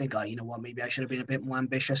now and think, oh, you know what, maybe I should have been a bit more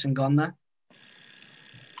ambitious and gone there?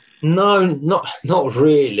 No, not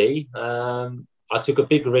really. I took a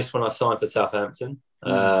big risk when I signed for Southampton.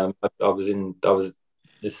 I was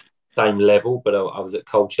the same level, but I was at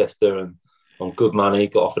Colchester and on good money,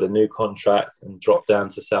 got offered a new contract and dropped down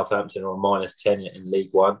to Southampton on -10 in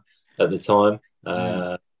League One at the time.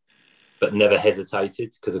 But never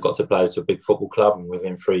hesitated, because I got to play to a big football club, and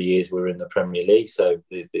within 3 years we were in the Premier League. So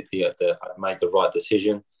I made the right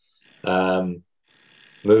decision.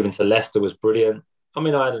 Moving to Leicester was brilliant. I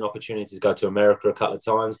mean, I had an opportunity to go to America a couple of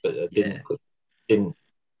times, but I didn't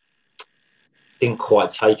quite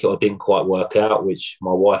take it, or didn't quite work out, which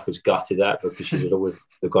my wife was gutted at, because she would always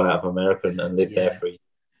have gone out of America and lived there for a year.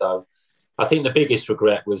 So I think the biggest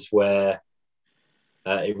regret was where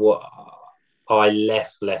I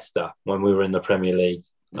left Leicester when we were in the Premier League,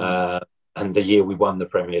 and the year we won the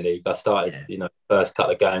Premier League. I started, first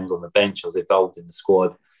couple of games on the bench. I was involved in the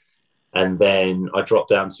squad, and then I dropped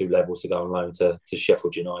down 2 levels to go on loan to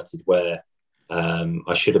Sheffield United, where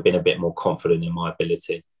I should have been a bit more confident in my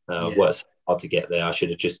ability. I worked so hard to get there. I should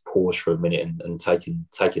have just paused for a minute and taken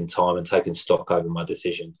time and taken stock over my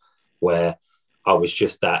decision, where I was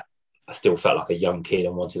just that. I still felt like a young kid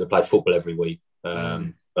and wanted to play football every week.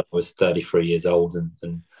 I was 33 years old,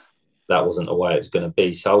 and that wasn't the way it was going to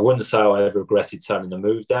be. So I wouldn't say I ever regretted turning the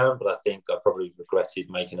move down, but I think I probably regretted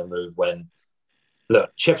making a move when, look,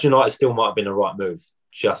 Sheffield United still might have been the right move.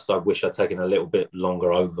 Just I wish I'd taken a little bit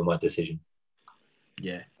longer over my decision.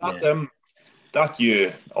 That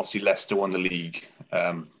year, obviously Leicester won the league.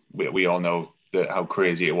 We all know how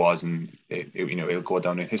crazy it was, and it'll go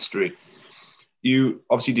down in history. You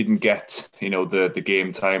obviously didn't get, the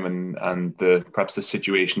game time and perhaps the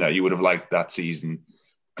situation that you would have liked that season.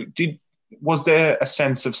 Was there a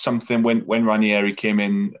sense of something when Ranieri came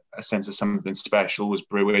in, a sense of something special was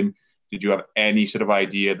brewing? Did you have any sort of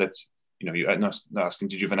idea that, you're not asking,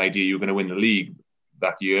 did you have an idea you were going to win the league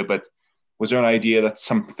that year, but was there an idea that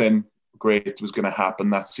something great was going to happen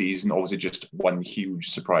that season, or was it just one huge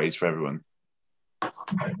surprise for everyone?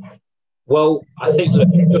 Well, I think, look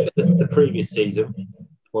at the previous season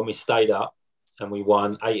when we stayed up and we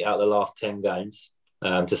won 8 out of the last 10 games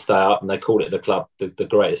to stay up, and they called it at the club the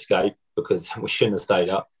Great Escape, because we shouldn't have stayed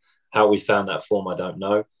up. How we found that form, I don't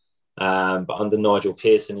know. But under Nigel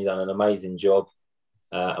Pearson, he done an amazing job,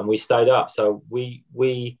 and we stayed up. So we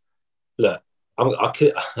look. I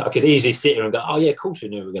could easily sit here and go, oh yeah, of course we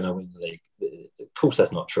knew we were going to win the league. Of course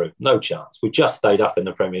that's not true. No chance. We just stayed up in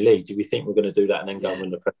the Premier League. Do we think we're going to do that and then go and win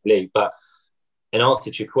the Premier League? But in answer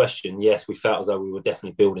to your question, yes, we felt as though we were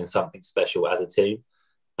definitely building something special as a team.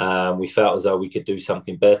 We felt as though we could do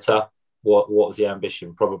something better. What was the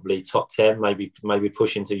ambition? Probably top 10, maybe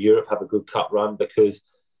push into Europe, have a good cup run, because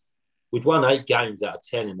we'd won 8 games out of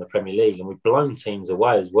 10 in the Premier League, and we'd blown teams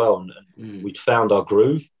away as well, and we'd found our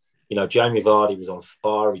groove. Jamie Vardy was on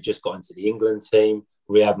fire. He just got into the England team.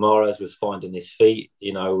 Mahrez was finding his feet.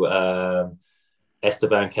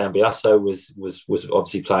 Esteban Cambiasso was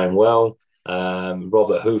obviously playing well.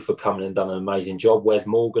 Robert Hoofer coming and done an amazing job. Wes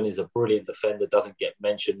Morgan is a brilliant defender, doesn't get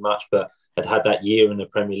mentioned much, but had that year in the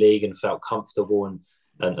Premier League and felt comfortable and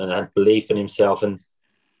had belief in himself. And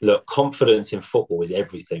look, confidence in football is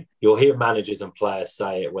everything. You'll hear managers and players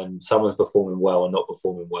say it when someone's performing well or not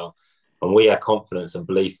performing well. And we had confidence and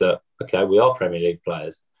belief that, okay, we are Premier League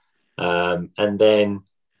players. And then,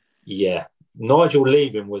 Nigel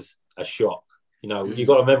leaving was a shock. You know, you've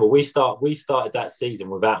got to remember, we started that season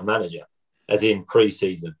without a manager, as in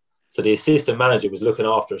pre-season. So the assistant manager was looking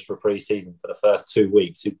after us for pre-season for the first 2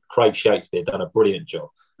 weeks. Craig Shakespeare done a brilliant job,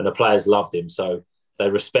 and the players loved him. So they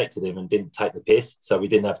respected him and didn't take the piss. So we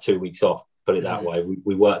didn't have 2 weeks off, put it that way.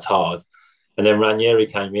 We worked hard. And then Ranieri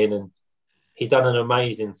came in and he done an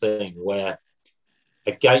amazing thing where,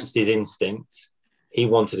 against his instinct, he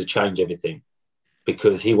wanted to change everything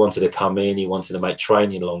because he wanted to come in, he wanted to make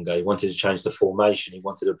training longer, he wanted to change the formation, he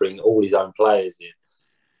wanted to bring all his own players in.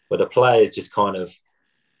 But the players just kind of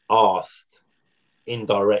asked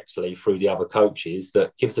indirectly through the other coaches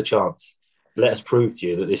that give us a chance. Let us prove to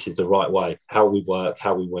you that this is the right way, how we work,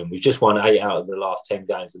 how we win. We've just won 8 out of the last 10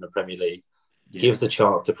 games in the Premier League. Yeah. Give us a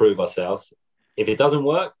chance to prove ourselves. If it doesn't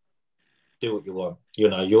work, do what you want. You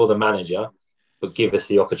know, you're the manager, but give us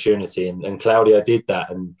the opportunity. And Claudio did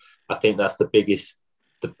that. And I think that's the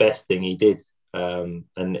best thing he did. And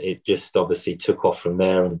it just obviously took off from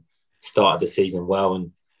there and started the season well.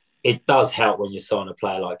 And it does help when you sign a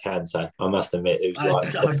player like Kante, I must admit.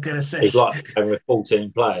 I was going to say. He's like playing with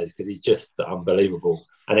 14 players because he's just unbelievable.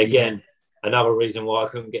 And again, another reason why I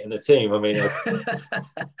couldn't get in the team. I mean,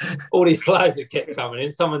 all these players that kept coming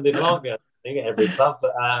in, someone didn't like me, I think, at every club.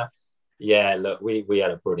 But look, we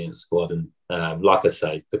had a brilliant squad. And like I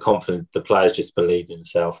say, the players just believed in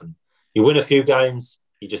themselves. And you win a few games,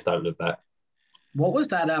 you just don't look back. What was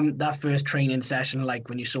that first training session like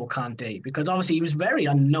when you saw Kante? Because obviously he was very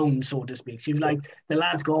unknown, so to speak. So he was like, the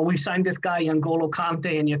lads go, we've signed this guy, Ngolo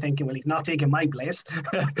Kante, and you're thinking, well, he's not taking my place.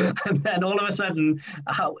 And then all of a sudden,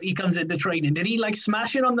 he comes into training. Did he like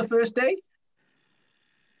smash it on the first day?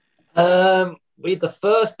 The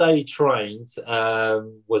first day he trained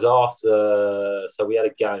was after, so we had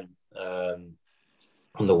a game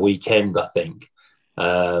on the weekend, I think.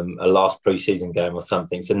 A last pre-season game or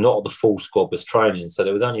something. So not the full squad was training. So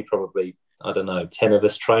there was only probably, 10 of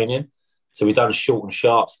us training. So we'd done short and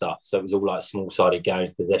sharp stuff. So it was all like small-sided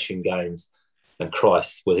games, possession games. And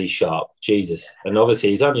Christ, was he sharp. Jesus. And obviously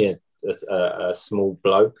he's only a small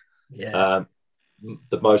bloke. Yeah.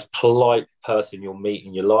 The most polite person you'll meet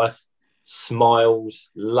in your life. Smiles,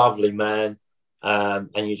 lovely man. And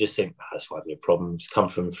you just think, this won't be a problem. He's come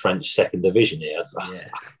from French second division here.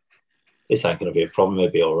 This ain't going to be a problem. It'll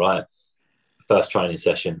be all right. First training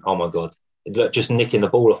session, oh my God. Just nicking the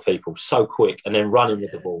ball off people so quick and then running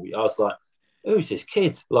with the ball. I was like, who's this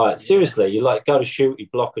kid? Like, seriously, you like go to shoot,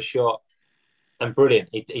 he'd block a shot and brilliant.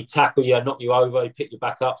 He'd tackle you, knock you over, he'd pick you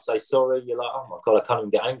back up, say sorry. You're like, oh my God, I can't even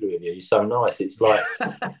get angry with you. You're so nice. It's like,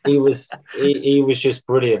 he was just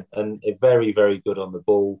brilliant and very, very good on the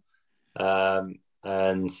ball.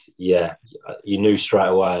 And you knew straight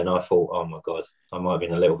away. And I thought, oh my God, I might be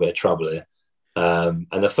in a little bit of trouble here. And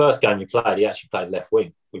the first game he actually played left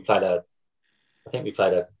wing. We played a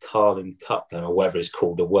Carling Cup game or whatever it's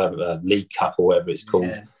called, a League Cup or whatever it's called.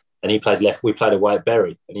 Yeah. And he played left. We played away at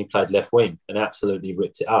Bury and he played left wing and absolutely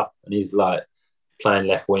ripped it up. And he's like playing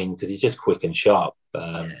left wing because he's just quick and sharp.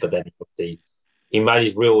 But then he made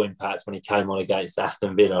his real impact when he came on against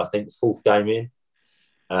Aston Villa. I think the fourth game in.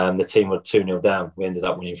 The team were 2-0 down. We ended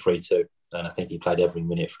up winning 3-2. And I think he played every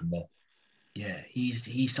minute from there. Yeah,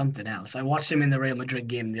 he's something else. I watched him in the Real Madrid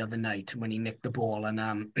game the other night when he nicked the ball. And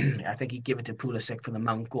I think he gave it to Pulisic for the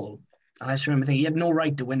Mount goal. And I just remember thinking he had no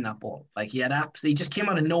right to win that ball. Like he just came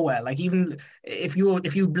out of nowhere. Like even if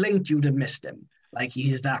you blinked, you'd have missed him. Like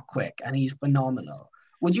he is that quick and he's phenomenal.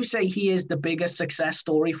 Would you say he is the biggest success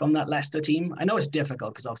story from that Leicester team? I know it's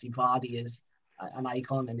difficult because obviously Vardy is an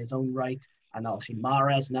icon in his own right. And obviously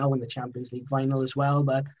Mahrez now in the Champions League final as well.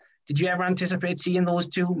 But did you ever anticipate seeing those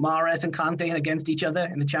two, Mahrez and Kante, against each other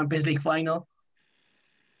in the Champions League final?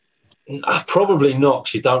 Probably not,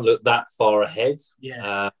 because you don't look that far ahead.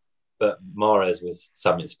 Yeah. But Mahrez was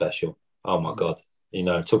something special. Oh my God! You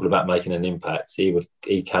know, talking about making an impact.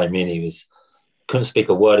 He came in. Couldn't speak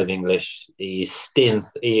a word of English. He is thin.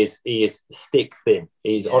 He is stick thin.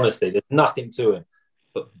 He's honestly, there's nothing to him.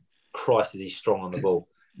 But Christ, is he strong on the ball.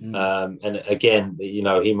 And again, you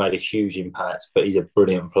know, he made a huge impact, but he's a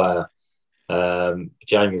brilliant player.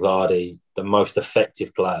 James Vardy, the most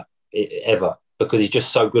effective player ever, because he's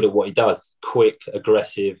just so good at what he does. Quick,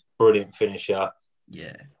 aggressive, brilliant finisher.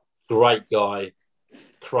 Yeah. Great guy.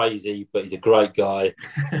 crazy, but he's a great guy.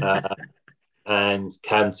 And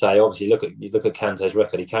Kante, obviously, you look at Kante's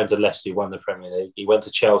record. He came to Leicester, he won the Premier League. He went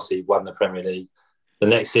to Chelsea, won the Premier League. The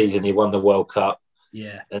next season, he won the World Cup.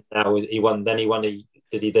 Yeah, and now he won. Then he won the.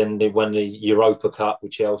 Did he then won the Europa Cup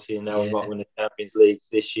with Chelsea, and now he might win the Champions League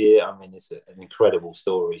this year? I mean, it's an incredible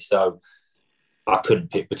story. So I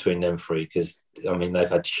couldn't pick between them three because I mean they've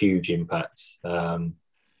had huge impacts.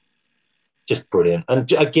 Just brilliant.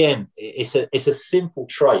 And again, it's a simple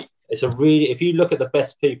trait. It's a really, if you look at the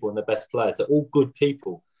best people and the best players, they're all good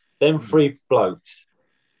people. Them three blokes,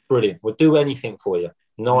 brilliant. Will do anything for you.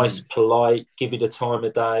 Nice, polite, give you the time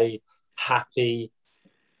of day, happy,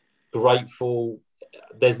 grateful.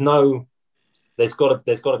 There's got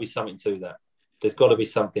to be something to that. There's got to be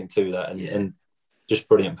something to that, and just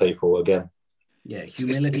brilliant people again. Yeah,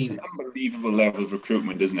 humility. It's an unbelievable level of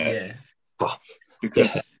recruitment, isn't it? Yeah.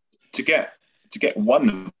 Because to get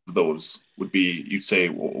one of those would be, you'd say,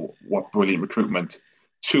 what brilliant recruitment.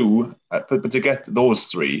 Two, but to get those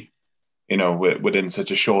three, within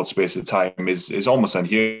such a short space of time is almost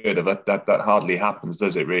unheard of. That hardly happens,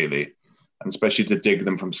 does it really? And especially to dig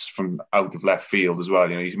them from out of left field as well.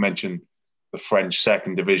 You mentioned the French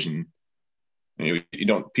second division.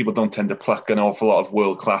 People don't tend to pluck an awful lot of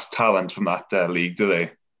world-class talent from that league, do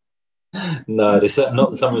they? No, they're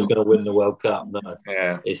not someone who's going to win the World Cup. No,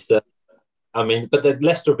 it's. But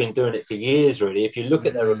Leicester have been doing it for years, really. If you look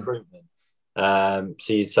at their recruitment, so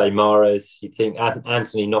you'd say Mahrez, you'd think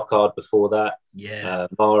Anthony Knockaert before that,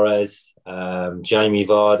 Mahrez, Jamie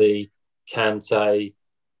Vardy, Kante,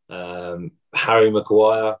 Harry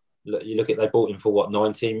Maguire. You look at, they bought him for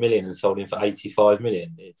 19 million and sold him for 85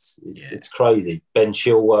 million. It's crazy. Ben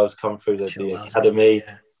Chilwell's come through the academy.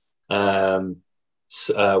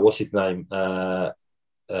 What's his name?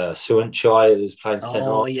 Suanchai, who's playing centre.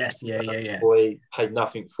 Oh yes, yeah. Boy, paid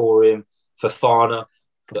nothing for him. Fofana,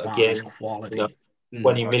 but again, quality.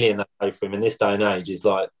 20 million they paid for him in this day and age is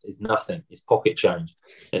nothing. It's pocket change.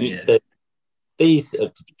 And these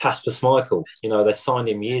Kasper Schmeichel, they signed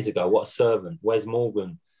him years ago. What a servant. Wes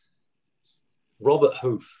Morgan, Robert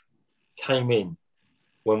Hoof came in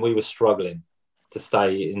when we were struggling to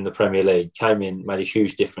stay in the Premier League. Came in, made a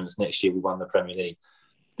huge difference. Next year we won the Premier League.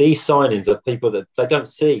 These signings are people that they don't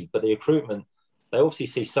see, but the recruitment, they obviously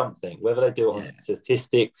see something, whether they do it on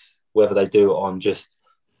statistics, whether they do it on just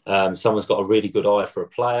someone's got a really good eye for a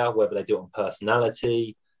player, whether they do it on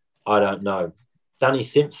personality. I don't know. Danny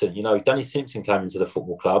Simpson, Danny Simpson came into the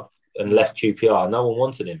football club and left QPR. No one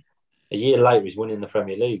wanted him. A year later, he's winning the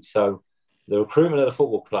Premier League. So the recruitment of the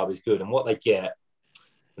football club is good. And what they get,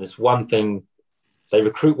 and there's one thing, they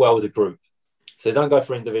recruit well as a group. So they don't go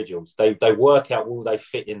for individuals. They work out, will they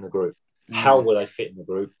fit in the group? How will they fit in the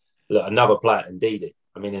group? Look, another player, Ndidi.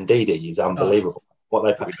 I mean, Ndidi is unbelievable. What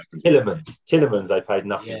they paid. Tillemans they paid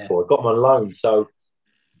nothing for. Got them on loan. So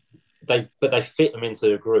they fit them into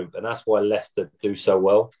the group. And that's why Leicester do so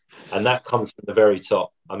well. And that comes from the very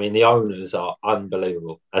top. I mean, the owners are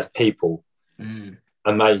unbelievable as people.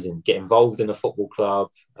 Amazing. Get involved in a football club,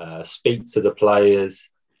 speak to the players,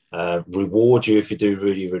 reward you if you do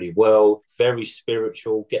really, really well. Very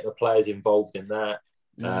spiritual. Get the players involved in that.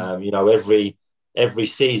 Every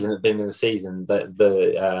season, at the beginning of the season,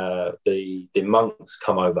 the monks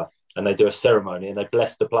come over and they do a ceremony and they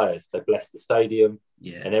bless the players. They bless the stadium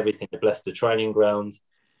and everything. They bless the training ground.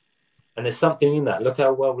 And there's something in that. Look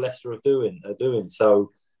how well Leicester are doing.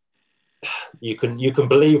 So you can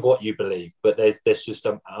believe what you believe, but there's just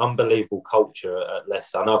an unbelievable culture at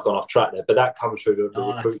Leicester. I know I've gone off track there, but that comes through the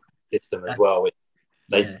recruitment system as well.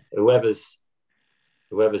 Whoever's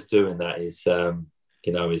doing that is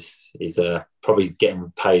probably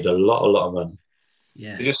getting paid a lot of money.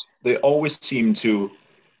 Yeah, they always seem to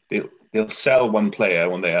they'll sell one player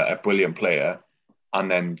when they're a brilliant player,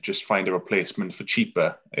 and then just find a replacement for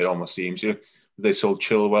cheaper. It almost seems. They sold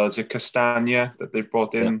Chilwell. Is it Castagna that they've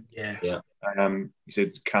brought in? Yeah. You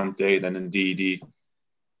said Kante, then Ndidi.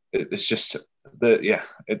 It's just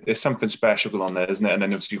there's something special going on there, isn't it? And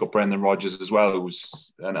then obviously you've got Brendan Rodgers as well,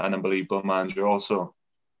 who's an unbelievable manager also.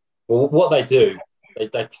 Well, what they do,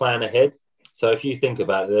 they plan ahead. So if you think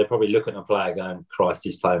about it, they're probably looking at a player going, Christ,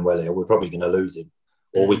 he's playing well here. We're probably going to lose him.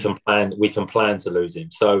 Or we can plan to lose him.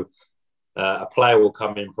 So a player will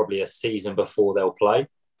come in probably a season before they'll play.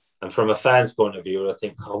 And from a fan's point of view, I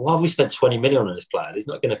think, why have we spent 20 million on this player? He's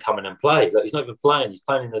not going to come in and play. Like, he's not even playing. He's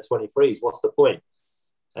playing in the 23s. What's the point?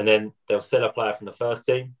 And then they'll sell a player from the first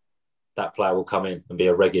team. That player will come in and be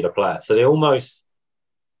a regular player. So they almost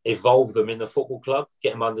evolve them in the football club,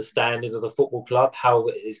 get them understanding of the football club, how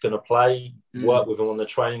it's going to play, work with them on the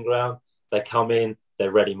training ground. They come in,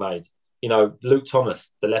 they're ready-made. Luke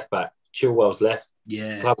Thomas, the left-back, Chilwell's left.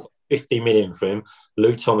 Yeah. Club got 50 million for him.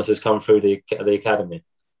 Luke Thomas has come through the academy.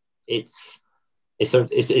 It's a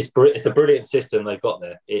brilliant system they've got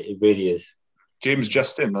there. It really is. James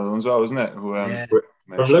Justin, another one as well, wasn't it? Who,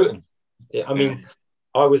 from Luton. Yeah, I mean,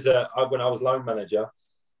 I was when I was loan manager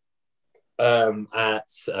at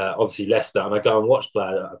obviously Leicester, and I go and watch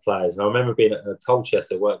players. And I remember being at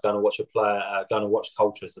Colchester, going to watch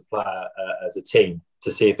Colchester play as a team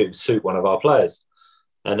to see if it would suit one of our players.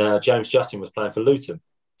 And James Justin was playing for Luton,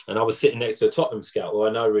 and I was sitting next to a Tottenham scout who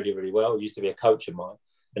I know really, really well. He used to be a coach of mine,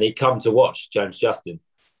 and he'd come to watch James Justin,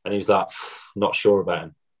 and he was like, "Not sure about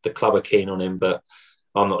him. The club are keen on him, but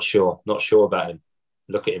I'm not sure about him.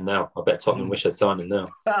 Look at him now. I bet Tottenham wish they'd signed him now."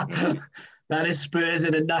 That is Spurs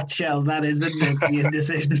in a nutshell. That is, isn't it? The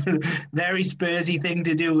decision, very Spursy thing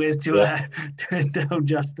to do is to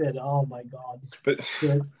Justin. Oh my God! But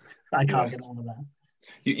I can't get on with that.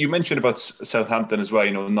 You mentioned about Southampton as well.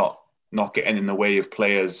 You know, not getting in the way of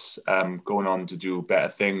players going on to do better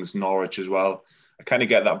things. Norwich as well. I kind of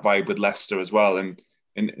get that vibe with Leicester as well, and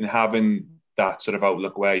having that sort of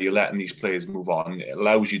outlook where you're letting these players move on, it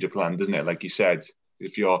allows you to plan, doesn't it? Like you said,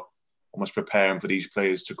 if you're almost preparing for these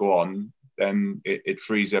players to go on, then it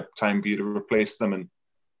frees up time for you to replace them, and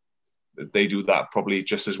they do that probably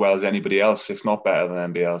just as well as anybody else, if not better than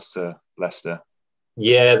anybody else, to Leicester.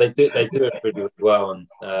 Yeah, they do it really, really well, and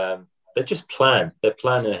they just plan. They're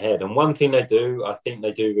planning ahead. And one thing I think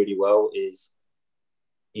they do really well is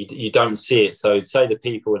you don't see it. So say the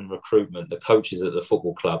people in recruitment, the coaches at the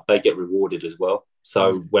football club, they get rewarded as well.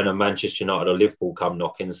 So when a Manchester United or Liverpool come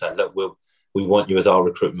knocking and say, "Look, we want you as our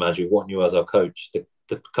recruitment manager, we want you as our coach," the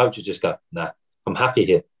coaches just go, "Nah, I'm happy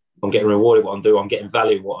here. I'm getting rewarded what I'm doing. I'm getting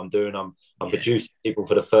value in what I'm doing. I'm producing people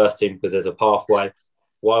for the first team because there's a pathway.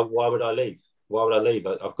 Why would I leave? Why would I leave?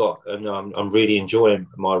 I'm really enjoying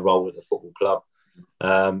my role at the football club."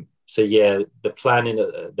 So yeah, the planning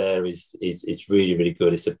there is really, really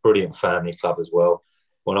good. It's a brilliant family club as well.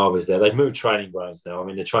 When I was there, they've moved training grounds now. I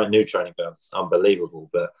mean, the new training ground is unbelievable,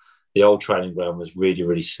 but the old training ground was really,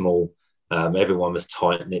 really small. Everyone was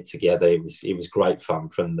tight knit together. It was great fun,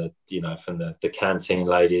 from the canteen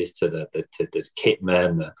ladies to the kit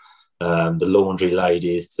men, the laundry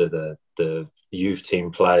ladies to the youth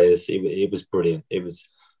team players. It was brilliant.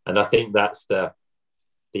 And I think that's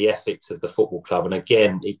the ethics of the football club. And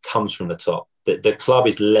again, it comes from the top. The club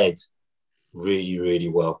is led really, really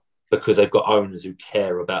well because they've got owners who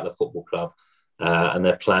care about the football club, and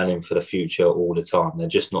they're planning for the future all the time. They're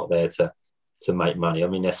just not there to make money. I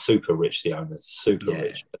mean, they're super rich, the owners, super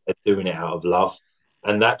rich, but they're doing it out of love.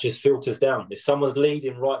 And that just filters down. If someone's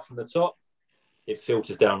leading right from the top, it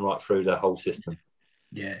filters down right through the whole system.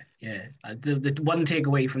 Yeah. The one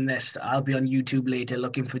takeaway from this, I'll be on YouTube later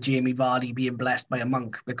looking for Jamie Vardy being blessed by a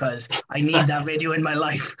monk, because I need that video in my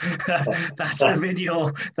life. That's the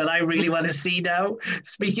video that I really want to see now.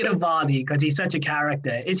 Speaking of Vardy, because he's such a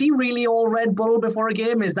character, is he really all Red Bull before a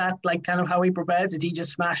game? Is that like kind of how he prepares? Is he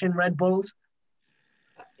just smashing Red Bulls?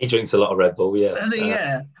 He drinks a lot of Red Bull, yeah. Does he?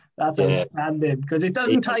 Yeah. That's outstanding, because it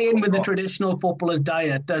doesn't tie in with the traditional footballer's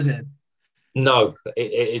diet, does it? No,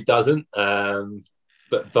 it doesn't.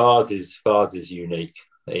 But Vards is unique.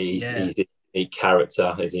 He's a unique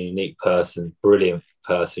character. He's a unique person, brilliant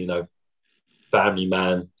person. You know, family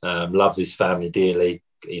man, loves his family dearly.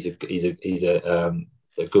 He's a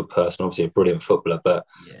good person. Obviously, a brilliant footballer. But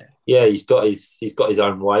he's got his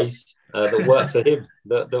own ways that work for him.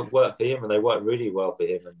 That work for him, and they work really well for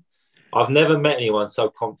him. And I've never met anyone so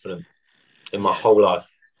confident in my whole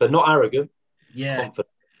life, but not arrogant. Yeah, confident.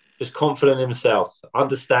 Just confident in himself,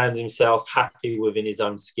 understands himself, happy within his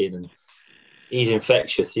own skin, and he's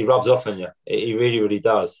infectious. He rubs off on you. He really, really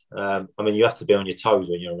does. I mean, you have to be on your toes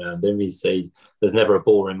when you're around him. There's never a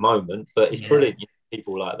boring moment, but it's brilliant. You know,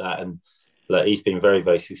 people like that, and like, he's been very,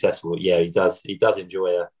 very successful. Yeah, he does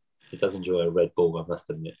enjoy a Red Bull, I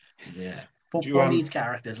must admit. Yeah, football needs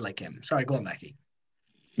characters like him. Sorry, go on, Mackie.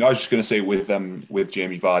 No, I was just going to say with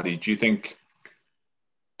Jamie Vardy, do you think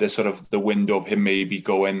there's sort of the window of him maybe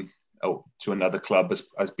going to another club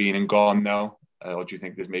as being and gone now? Or do you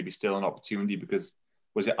think there's maybe still an opportunity? Because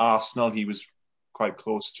was it Arsenal? He was quite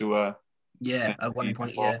close to at one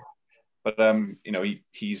point, before. But you know,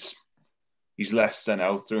 he's Leicester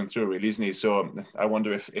now through and through, really, isn't he? So I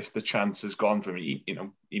wonder if the chance has gone for him.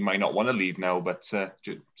 He might not want to leave now, but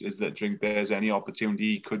do you think there's any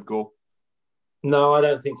opportunity he could go? No, I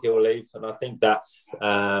don't think he'll leave, and I think that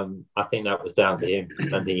was down to him. I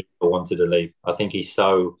don't think he wanted to leave. I think he's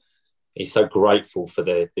so grateful for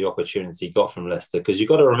the opportunity he got from Leicester, because you've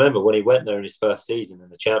got to remember when he went there in his first season in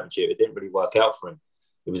the Championship, it didn't really work out for him.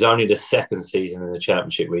 It was only the second season in the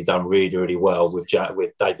Championship where he done really, really well with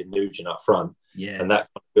David Nugent up front. Yeah. And that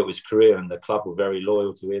built his career, and the club were very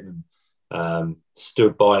loyal to him and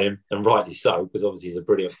stood by him, and rightly so, because obviously he's a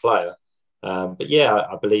brilliant player. But yeah,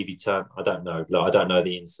 I believe he turned, I don't know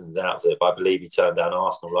the ins and outs of it, but I believe he turned down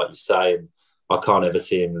Arsenal, like you say, and I can't ever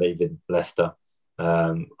see him leaving Leicester.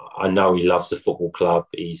 I know he loves the football club.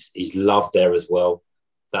 He's loved there as well.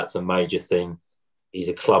 That's a major thing. He's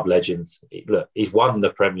a club legend. Look, he's won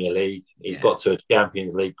the Premier League. He's got to a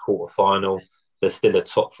Champions League quarter-final. They're still a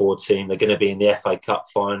top 4 team. They're going to be in the FA Cup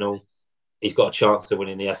final. He's got a chance of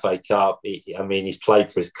winning the FA Cup. He's played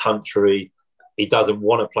for his country. He doesn't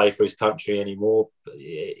want to play for his country anymore.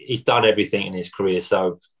 He's done everything in his career.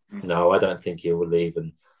 So, no, I don't think he will leave.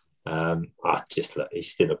 And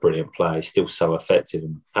he's still a brilliant player. He's still so effective.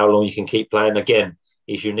 And how long you can keep playing? Again,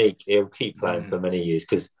 he's unique. He'll keep playing for many years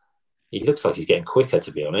because he looks like he's getting quicker,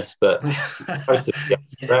 to be honest. But most of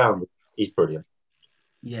the round, he's brilliant.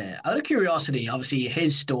 Yeah. Out of curiosity, obviously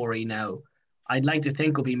his story now, I'd like to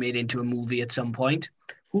think will be made into a movie at some point.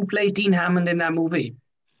 Who plays Dean Hammond in that movie?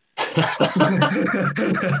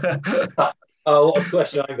 Oh, what a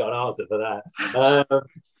question! I ain't got an answer for that.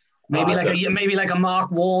 Maybe like a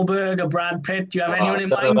Mark Wahlberg, a Brad Pitt. Do you have anyone in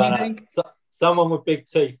mind? Do you think? Someone with big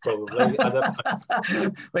teeth, probably. I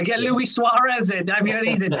don't We get Luis Suarez in. Have you heard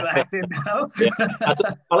he's into acting now? Yeah.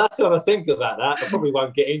 I'll have to have a think about that. I probably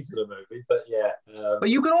won't get into the movie, but yeah. But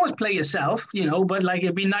you can always play yourself, but like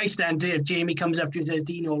it'd be nice then if Jamie comes up to you and says,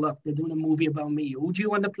 Dino, look, they're doing a movie about me. Who do you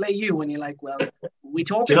want to play you? And you're like, well, we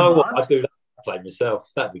talking about? Do you know about? what? I'd do that. Play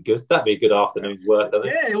myself. That'd be good. That'd be a good afternoon's work, I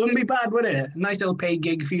think. Yeah, it wouldn't be bad, would it? Nice little paid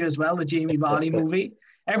gig for you as well, the Jamie Vardy movie.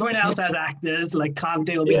 Everyone else has actors, like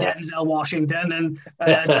Kante will be Denzel Washington and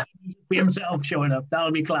be himself showing up. That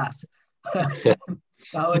would be class.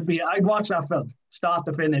 I'd watch that film. Start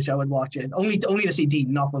to finish, I would watch it. Only to see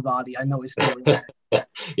Dean, not for Vardy. I know his story.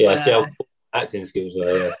 See how acting skills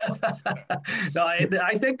are, yeah. No,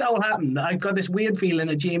 I think that will happen. I've got this weird feeling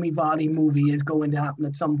a Jamie Vardy movie is going to happen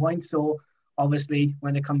at some point. So obviously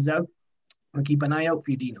when it comes out, we'll keep an eye out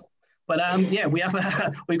for you, Dino. But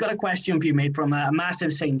we've got a question for you, mate, from a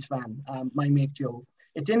massive Saints fan, my mate Joe.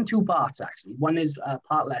 It's in 2 parts, actually. One is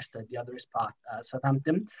part Leicester, the other is part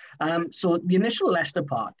Southampton. So the initial Leicester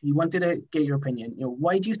part, he wanted to get your opinion.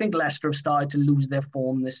 Why do you think Leicester have started to lose their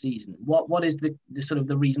form this season? What is the sort of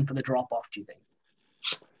the reason for the drop-off, do you think?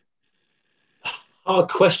 Hard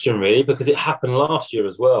question, really, because it happened last year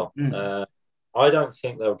as well. I don't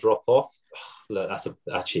think they'll drop off. Look,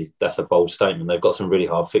 that's a bold statement. They've got some really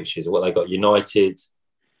hard fixtures. What they got? United,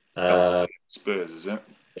 Spurs, is it?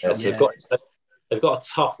 Yeah, so they've got a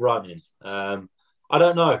tough run in. I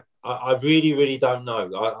don't know. I really, really don't know.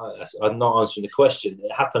 I'm not answering the question.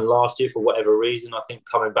 It happened last year for whatever reason. I think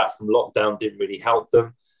coming back from lockdown didn't really help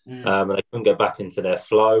them, and they couldn't get back into their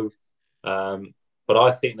flow. But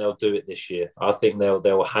I think they'll do it this year. I think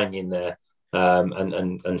they'll hang in there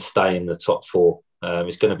and stay in the top 4.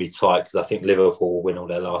 It's going to be tight because I think Liverpool will win all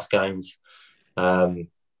their last games. But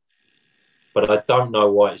I don't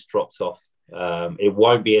know why it's dropped off. It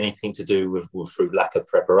won't be anything to do with through lack of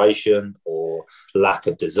preparation or lack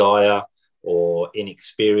of desire or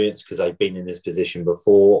inexperience because they've been in this position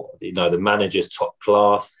before. The manager's top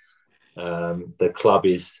class. The club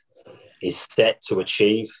is set to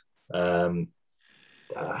achieve.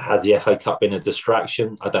 Has the FA Cup been a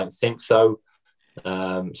distraction? I don't think so.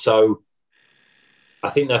 So I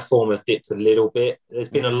think their form has dipped a little bit. There's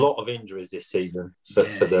been a lot of injuries this season for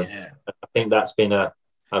them. Yeah. I think that's been a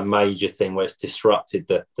major thing where it's disrupted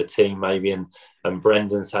the team maybe, and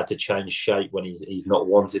Brendan's had to change shape when he's not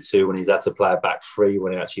wanted to, when he's had to play a back 3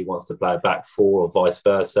 when he actually wants to play a back 4 or vice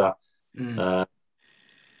versa.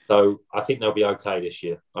 So I think they'll be okay this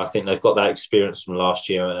year. I think they've got that experience from last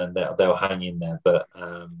year and they'll hang in there. But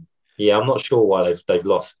I'm not sure why they've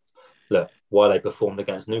lost. Look, why they performed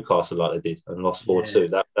against Newcastle like they did and lost 4-2.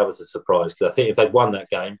 That was a surprise because I think if they'd won that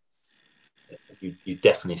game, you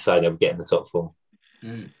definitely say they would get in the top 4.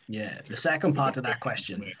 Yeah, the second part of that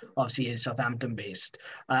question obviously is Southampton based.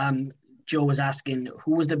 Joe was asking,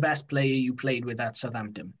 who was the best player you played with at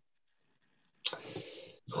Southampton?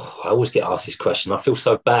 I always get asked this question. I feel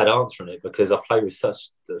so bad answering it because I played with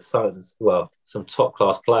some top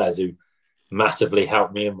class players who massively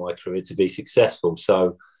helped me in my career to be successful.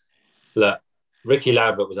 So, look, Ricky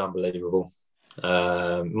Lambert was unbelievable.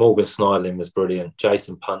 Morgan Sneidling was brilliant.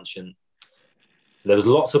 Jason Puncheon. There was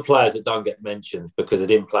lots of players that don't get mentioned because they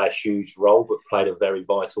didn't play a huge role, but played a very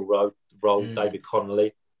vital role. David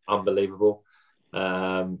Connolly, unbelievable.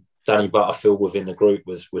 Danny Butterfield within the group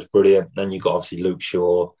was brilliant. Then you got obviously Luke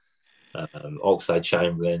Shaw,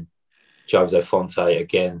 Oxlade-Chamberlain, Jose Fonte,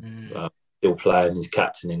 again, still playing. He's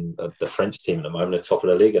captaining the French team at the moment, the top of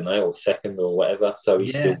the league, and they or second or whatever. So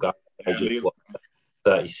he's still going.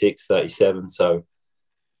 36, 37. So,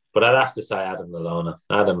 but I'd have to say Adam Lallana.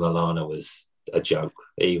 Adam Lallana was a joke.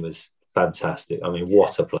 He was fantastic. I mean,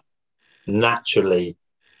 what a player. Naturally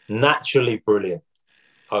brilliant,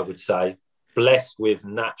 I would say. Blessed with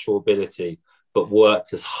natural ability, but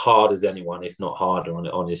worked as hard as anyone, if not harder,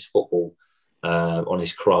 on his football, on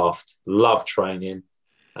his craft. Loved training.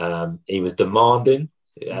 He was demanding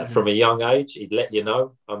from a young age. He'd let you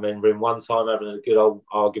know. I remember him one time having a good old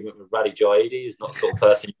argument with Radhi Jaidi. He's not the sort of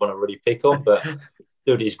person you want to really pick on, but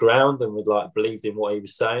stood his ground and believed in what he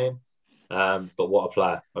was saying. But what a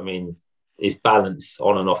player. I mean, his balance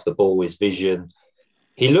on and off the ball, his vision.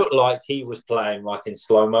 He looked like he was playing like in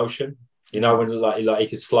slow motion. You know, when he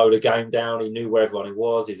could slow the game down. He knew where everyone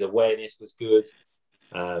was. His awareness was good,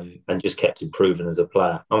 and just kept improving as a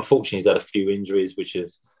player. Unfortunately, he's had a few injuries,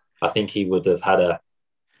 I think he would have had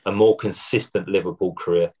a more consistent Liverpool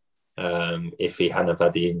career if he hadn't have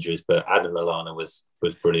had the injuries. But Adam Lallana was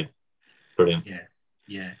brilliant.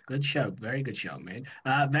 Yeah, good shout. Very good shout, mate.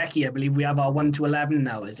 Becky, I believe we have our 1 to 11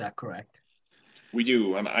 now. Is that correct? We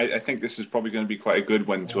do, and I think this is probably going to be quite a good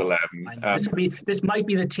 1 to 11. This might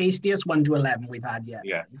be the tastiest 1 to 11 we've had yet.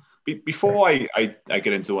 Yeah. Before I get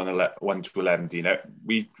into 1 to 11, Dean,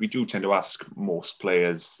 we do tend to ask most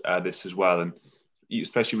players this as well, and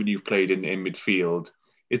especially when you've played in midfield,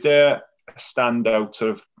 is there a standout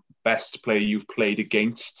sort of best player you've played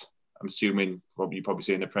against? I'm assuming you probably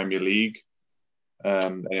say in the Premier League.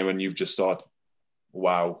 Anyone you've just thought,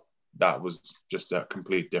 wow, that was just a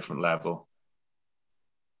complete different level?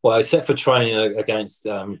 Well, except for training against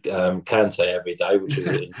Kante every day, which was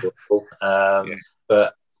enjoyable.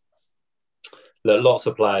 But look, lots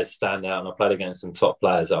of players stand out, and I played against some top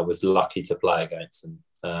players that I was lucky to play against,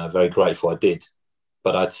 and very grateful I did.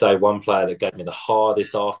 But I'd say one player that gave me the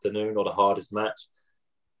hardest afternoon or the hardest match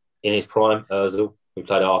in his prime, Ozil. We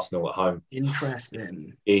played Arsenal at home.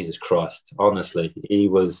 Interesting. Jesus Christ. Honestly, he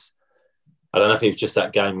was... I don't know if it was just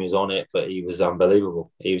that game he was on it, but he was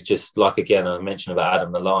unbelievable. He was just like, again, I mentioned about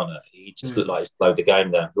Adam Lallana. He just looked like he slowed the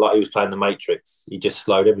game down. Like he was playing the Matrix. He just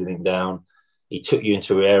slowed everything down. He took you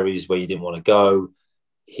into areas where you didn't want to go.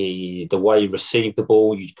 The way he received the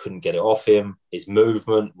ball, you couldn't get it off him. His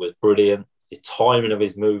movement was brilliant. His timing of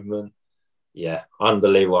his movement, yeah,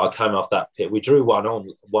 unbelievable. I came off that pit. We drew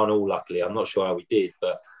 1-1, luckily. I'm not sure how we did,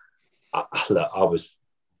 but I was,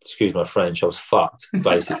 excuse my French, I was fucked,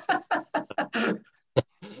 basically.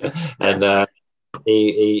 And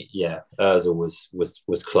Ozil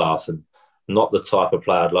was class, and not the type of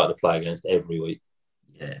player I'd like to play against every week.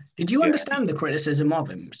 Yeah. Did you understand the criticism of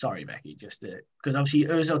him? Sorry, Becky, just because obviously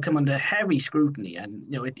Ozil come under heavy scrutiny,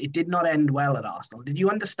 and it did not end well at Arsenal. Did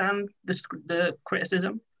you understand the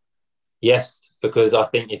criticism? Yes, because I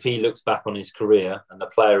think if he looks back on his career and the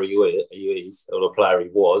player he is, or the player he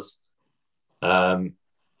was,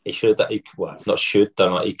 he should have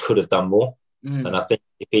done. He could have done more. And I think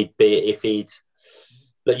if he'd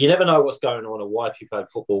look, you never know what's going on or why people play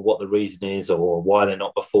football, what the reason is, or why they're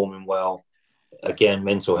not performing well. Again,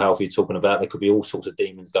 mental health you're talking about, there could be all sorts of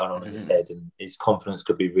demons going on in his head, and his confidence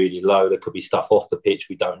could be really low. There could be stuff off the pitch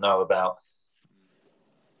we don't know about.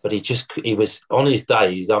 But he was on his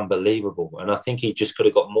day, he's unbelievable. And I think he just could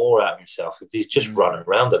have got more out of himself if he's just running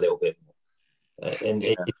around a little bit more. And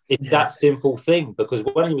it's that simple thing, because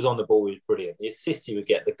when he was on the ball, he was brilliant. The assists he would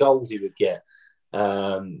get, the goals he would get,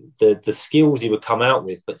 the skills he would come out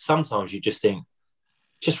with. But sometimes you just think,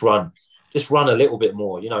 just run a little bit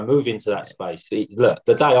more, move into that space. Look,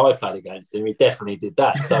 the day I played against him, he definitely did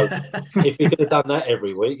that. So if he could have done that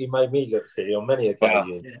every week, he made me look silly on many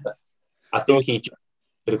occasions. Wow. I think he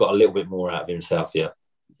could have got a little bit more out of himself, yeah.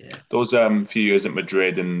 Those few years at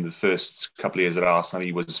Madrid and the first couple of years at Arsenal,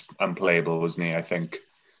 he was unplayable, wasn't he? I think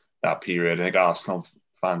that period, I think Arsenal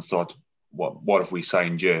fans thought, what if we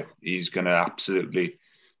signed you? He's going to absolutely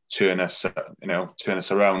turn us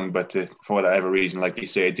around. But for whatever reason, like you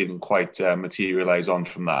say, it didn't quite materialise on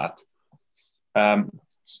from that.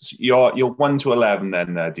 You're 1 to 11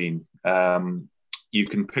 then, Dean. You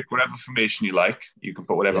can pick whatever formation you like. You can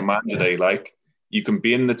put whatever manager you like. You can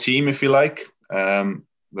be in the team if you like.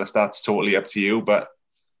 That's totally up to you. But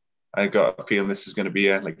I got a feeling this is going to be,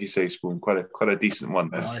 like you say, Spoon, quite a decent one.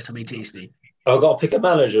 This will be tasty. I've got to pick a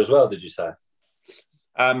manager as well, did you say?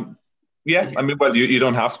 Yeah, I mean, well, you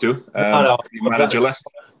don't have to. No, managerless.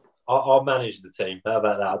 I'll manage the team. How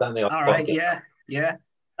about that? I don't think All right, yeah.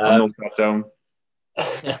 I'll note that down.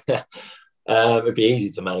 It'd be easy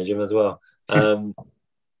to manage him as well.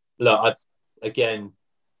 Look, again,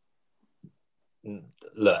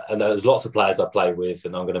 look, and there's lots of players I play with,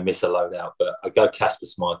 and I'm going to miss a load out, but I go Kasper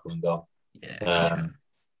Schmeichel in goal. Yeah,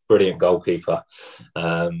 brilliant goalkeeper,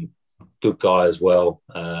 good guy as well,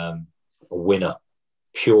 a winner,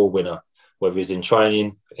 pure winner. Whether he's in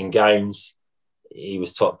training, in games, he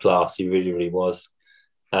was top class. He really, really was.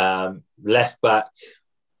 Left back,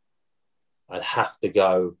 I'd have to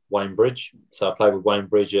go Wayne Bridge. So I played with Wayne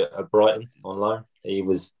Bridge at Brighton on loan. He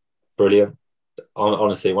was brilliant.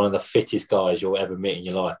 Honestly, one of the fittest guys you'll ever meet in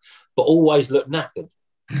your life, but always looked knackered.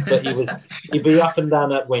 But he'd be up and down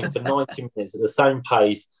that wing for 90 minutes at the same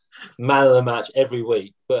pace, man of the match every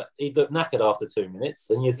week. But he'd look knackered after 2 minutes,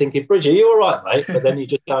 and you're thinking, Bridget, you all right, mate? But then you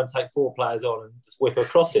just go and take 4 players on and just whip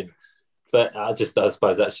across him. But I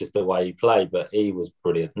suppose that's just the way he played. But he was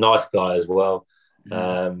brilliant, nice guy as well.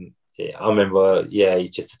 I remember,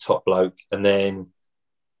 he's just a top bloke. And then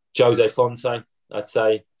Jose Fonte, I'd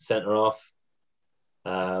say, centre half,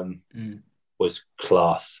 was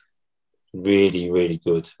class. Really, really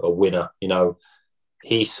good. A winner. You know,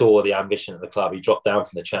 he saw the ambition of the club. He dropped down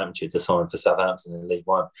from the Championship to sign for Southampton in League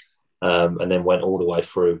One, and then went all the way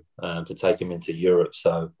through to take him into Europe.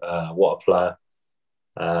 So what a player.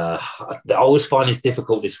 I always find this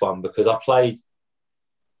difficult, this one, because I played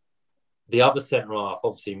the other centre half,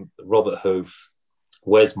 obviously Robert Hoof,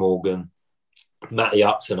 Wes Morgan, Matty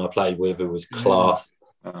Upson I played with, who was class.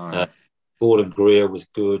 Gordon Greer was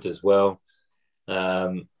good as well.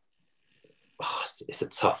 It's a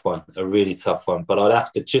tough one, a really tough one. But I'd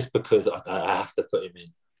have to, just because I have to put him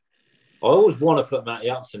in. I always want to put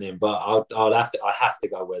Matty Upson in, but I have to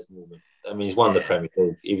go Wes Morgan. I mean, he's won the Premier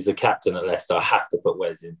League. He was a captain at Leicester. I have to put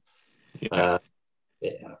Wes in.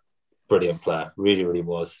 Brilliant player, really, really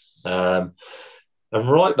was. And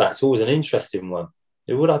right back's always an interesting one.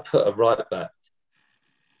 Who would I put a right back?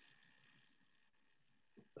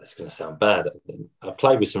 That's going to sound bad. I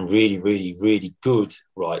played with some really, really, really good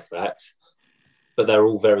right backs, but they're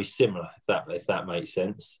all very similar. If that makes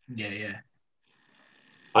sense. Yeah.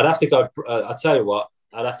 I'd have to go. I tell you what,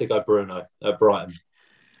 I'd have to go Bruno at Brighton.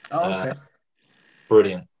 Oh, okay.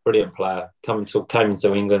 Brilliant player. Came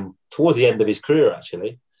into England towards the end of his career,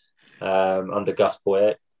 actually, under Gus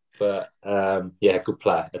Poyet. But good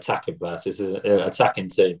player, attacking player. So this is an attacking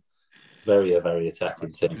team, very attacking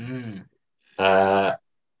team.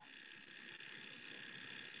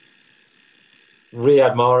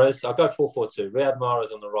 Riyad Mahrez. I'll go 4-4-2. Riyad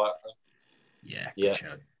Mahrez on the right wing. Yeah.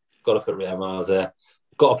 Got to put Riyad Mahrez there.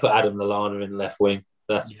 Got to put Adam Lallana in the left wing.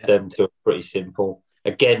 Them two are pretty simple.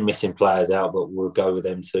 Again, missing players out, but we'll go with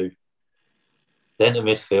them two. Then to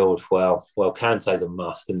midfield, well, Kante's a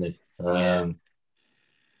must, isn't he?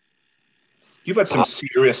 You've had some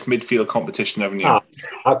serious midfield competition, haven't you?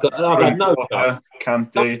 I've had no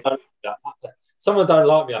Kante. Someone don't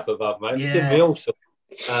like me up above, mate. It's giving me all sorts.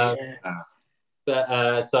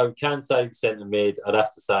 But so Kante centre mid, I'd have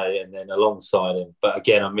to say, and then alongside him. But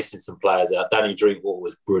again, I'm missing some players out. Danny Drinkwater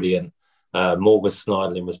was brilliant. Morgan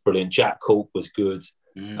Schneiderlin was brilliant. Jack Cork was good.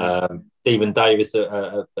 Stephen Davis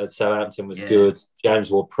at Southampton was good. James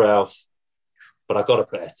Ward-Prowse. But I've got to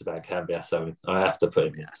put Esteban Cambiasso in. I have to put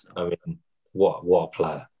him in. I mean, what a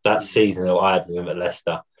player. That season that I had with him at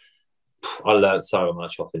Leicester, I learned so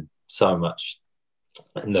much off him. So much.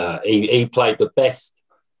 And he played the best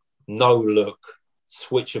no-look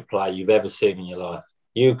switch of play you've ever seen in your life.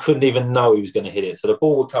 You couldn't even know he was going to hit it. So the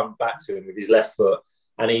ball would come back to him with his left foot,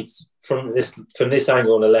 and he'd from this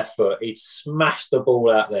angle on the left foot, he'd smash the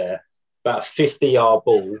ball out there, about a 50-yard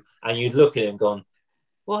ball, and you'd look at it and gone,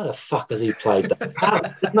 why the fuck has he played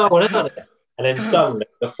that? There's no one out there. And then suddenly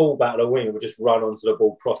the full-back of the wing would just run onto the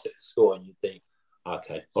ball, cross it to score, and you'd think,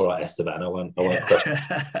 okay, all right, Esteban, I won't question.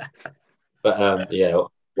 But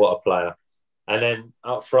what a player. And then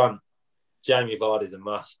up front, Jamie Vardy's a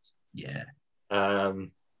must. Yeah.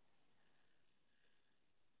 I've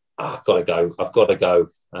got to go. I've got to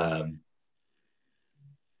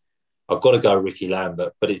go Ricky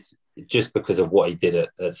Lambert, but it's just because of what he did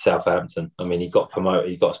at Southampton. I mean, he got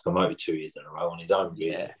promoted. He got us promoted 2 years in a row on his own.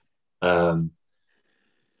 Yeah. But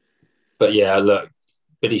yeah, look,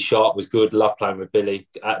 Billy Sharp was good. Love playing with Billy.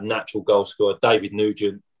 Natural goal scorer. David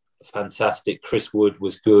Nugent, fantastic. Chris Wood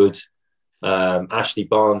was good. Ashley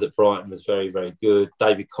Barnes at Brighton was very, very good.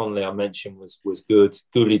 David Connolly, I mentioned, was good.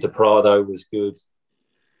 Gulli de Prado was good.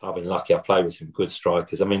 I've been lucky. I've played with some good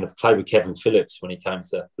strikers. I mean, I've played with Kevin Phillips when he came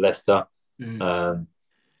to Leicester.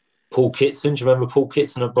 Paul Kitson. Do you remember Paul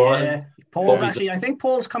Kitson at Brighton? Yeah. Paul's actually, I think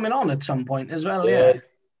Paul's coming on at some point as well. Yeah.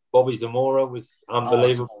 Bobby Zamora was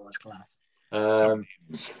unbelievable. Class. I've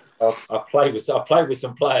played with some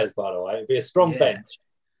players, by the way. It'd be a strong bench.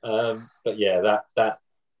 But yeah, that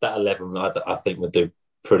 11, I think, would do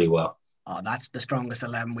pretty well. Oh, that's the strongest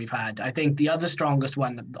 11 we've had. I think the other strongest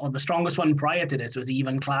one, or the strongest one prior to this, was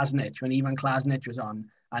Ivan Klasnic, when Ivan Klasnic was on,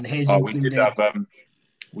 and his included.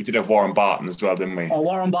 We did have Warren Barton as well, didn't we? Oh,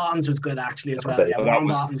 Warren Barton's was good actually as well. Yeah, Warren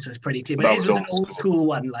Barton's was pretty too. But his was an old school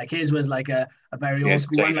one. Like his was like a very old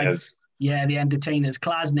school one. Like, yeah, the entertainers.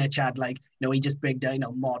 Klasnic had like, he just bigged out,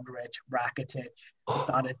 Modric, Rakitic,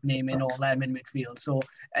 started naming all them in midfield. So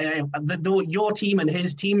your team and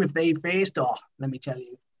his team, if they faced, let me tell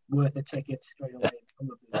you, worth a ticket straight away.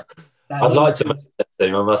 I'd like to make that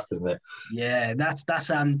team, I must admit. Yeah, that's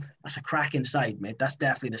a cracking side, mate. That's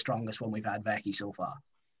definitely the strongest one we've had, Becky, so far.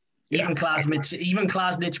 Yeah. Even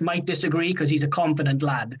Klasnic might disagree because he's a confident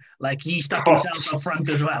lad. Like, he stuck himself up front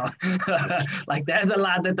as well. Like, there's a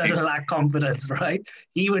lad that doesn't lack confidence, right?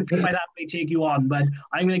 He might happily take you on, but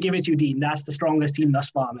I'm going to give it to you, Dean. That's the strongest team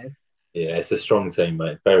thus far, mate. Yeah, it's a strong team,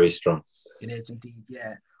 mate. Very strong. It is indeed,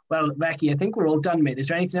 yeah. Well, Becky, I think we're all done, mate. Is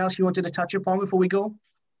there anything else you wanted to touch upon before we go?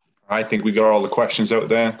 I think we got all the questions out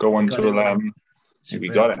there. Go on to we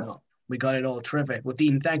got it. We got it all. Terrific. Well,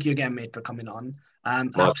 Dean, thank you again, mate, for coming on.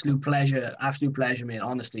 Absolute pleasure, mate.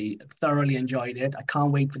 Honestly, thoroughly enjoyed it. I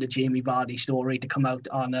can't wait for the Jamie Vardy story to come out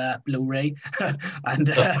on Blu-ray and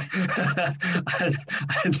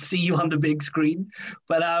see you on the big screen.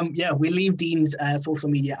 But we'll leave Dean's social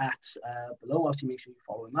media ats below. Obviously, make sure you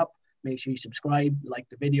follow him up. Make sure you subscribe, like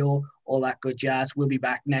the video, all that good jazz. We'll be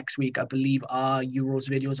back next week. I believe our Euros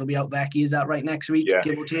videos will be out, Becky. Is that right? Next week,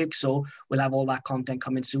 give or take. So we'll have all that content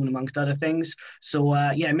coming soon, amongst other things. So,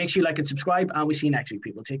 make sure you like and subscribe, and we'll see you next week,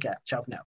 people. Take care. Ciao for now.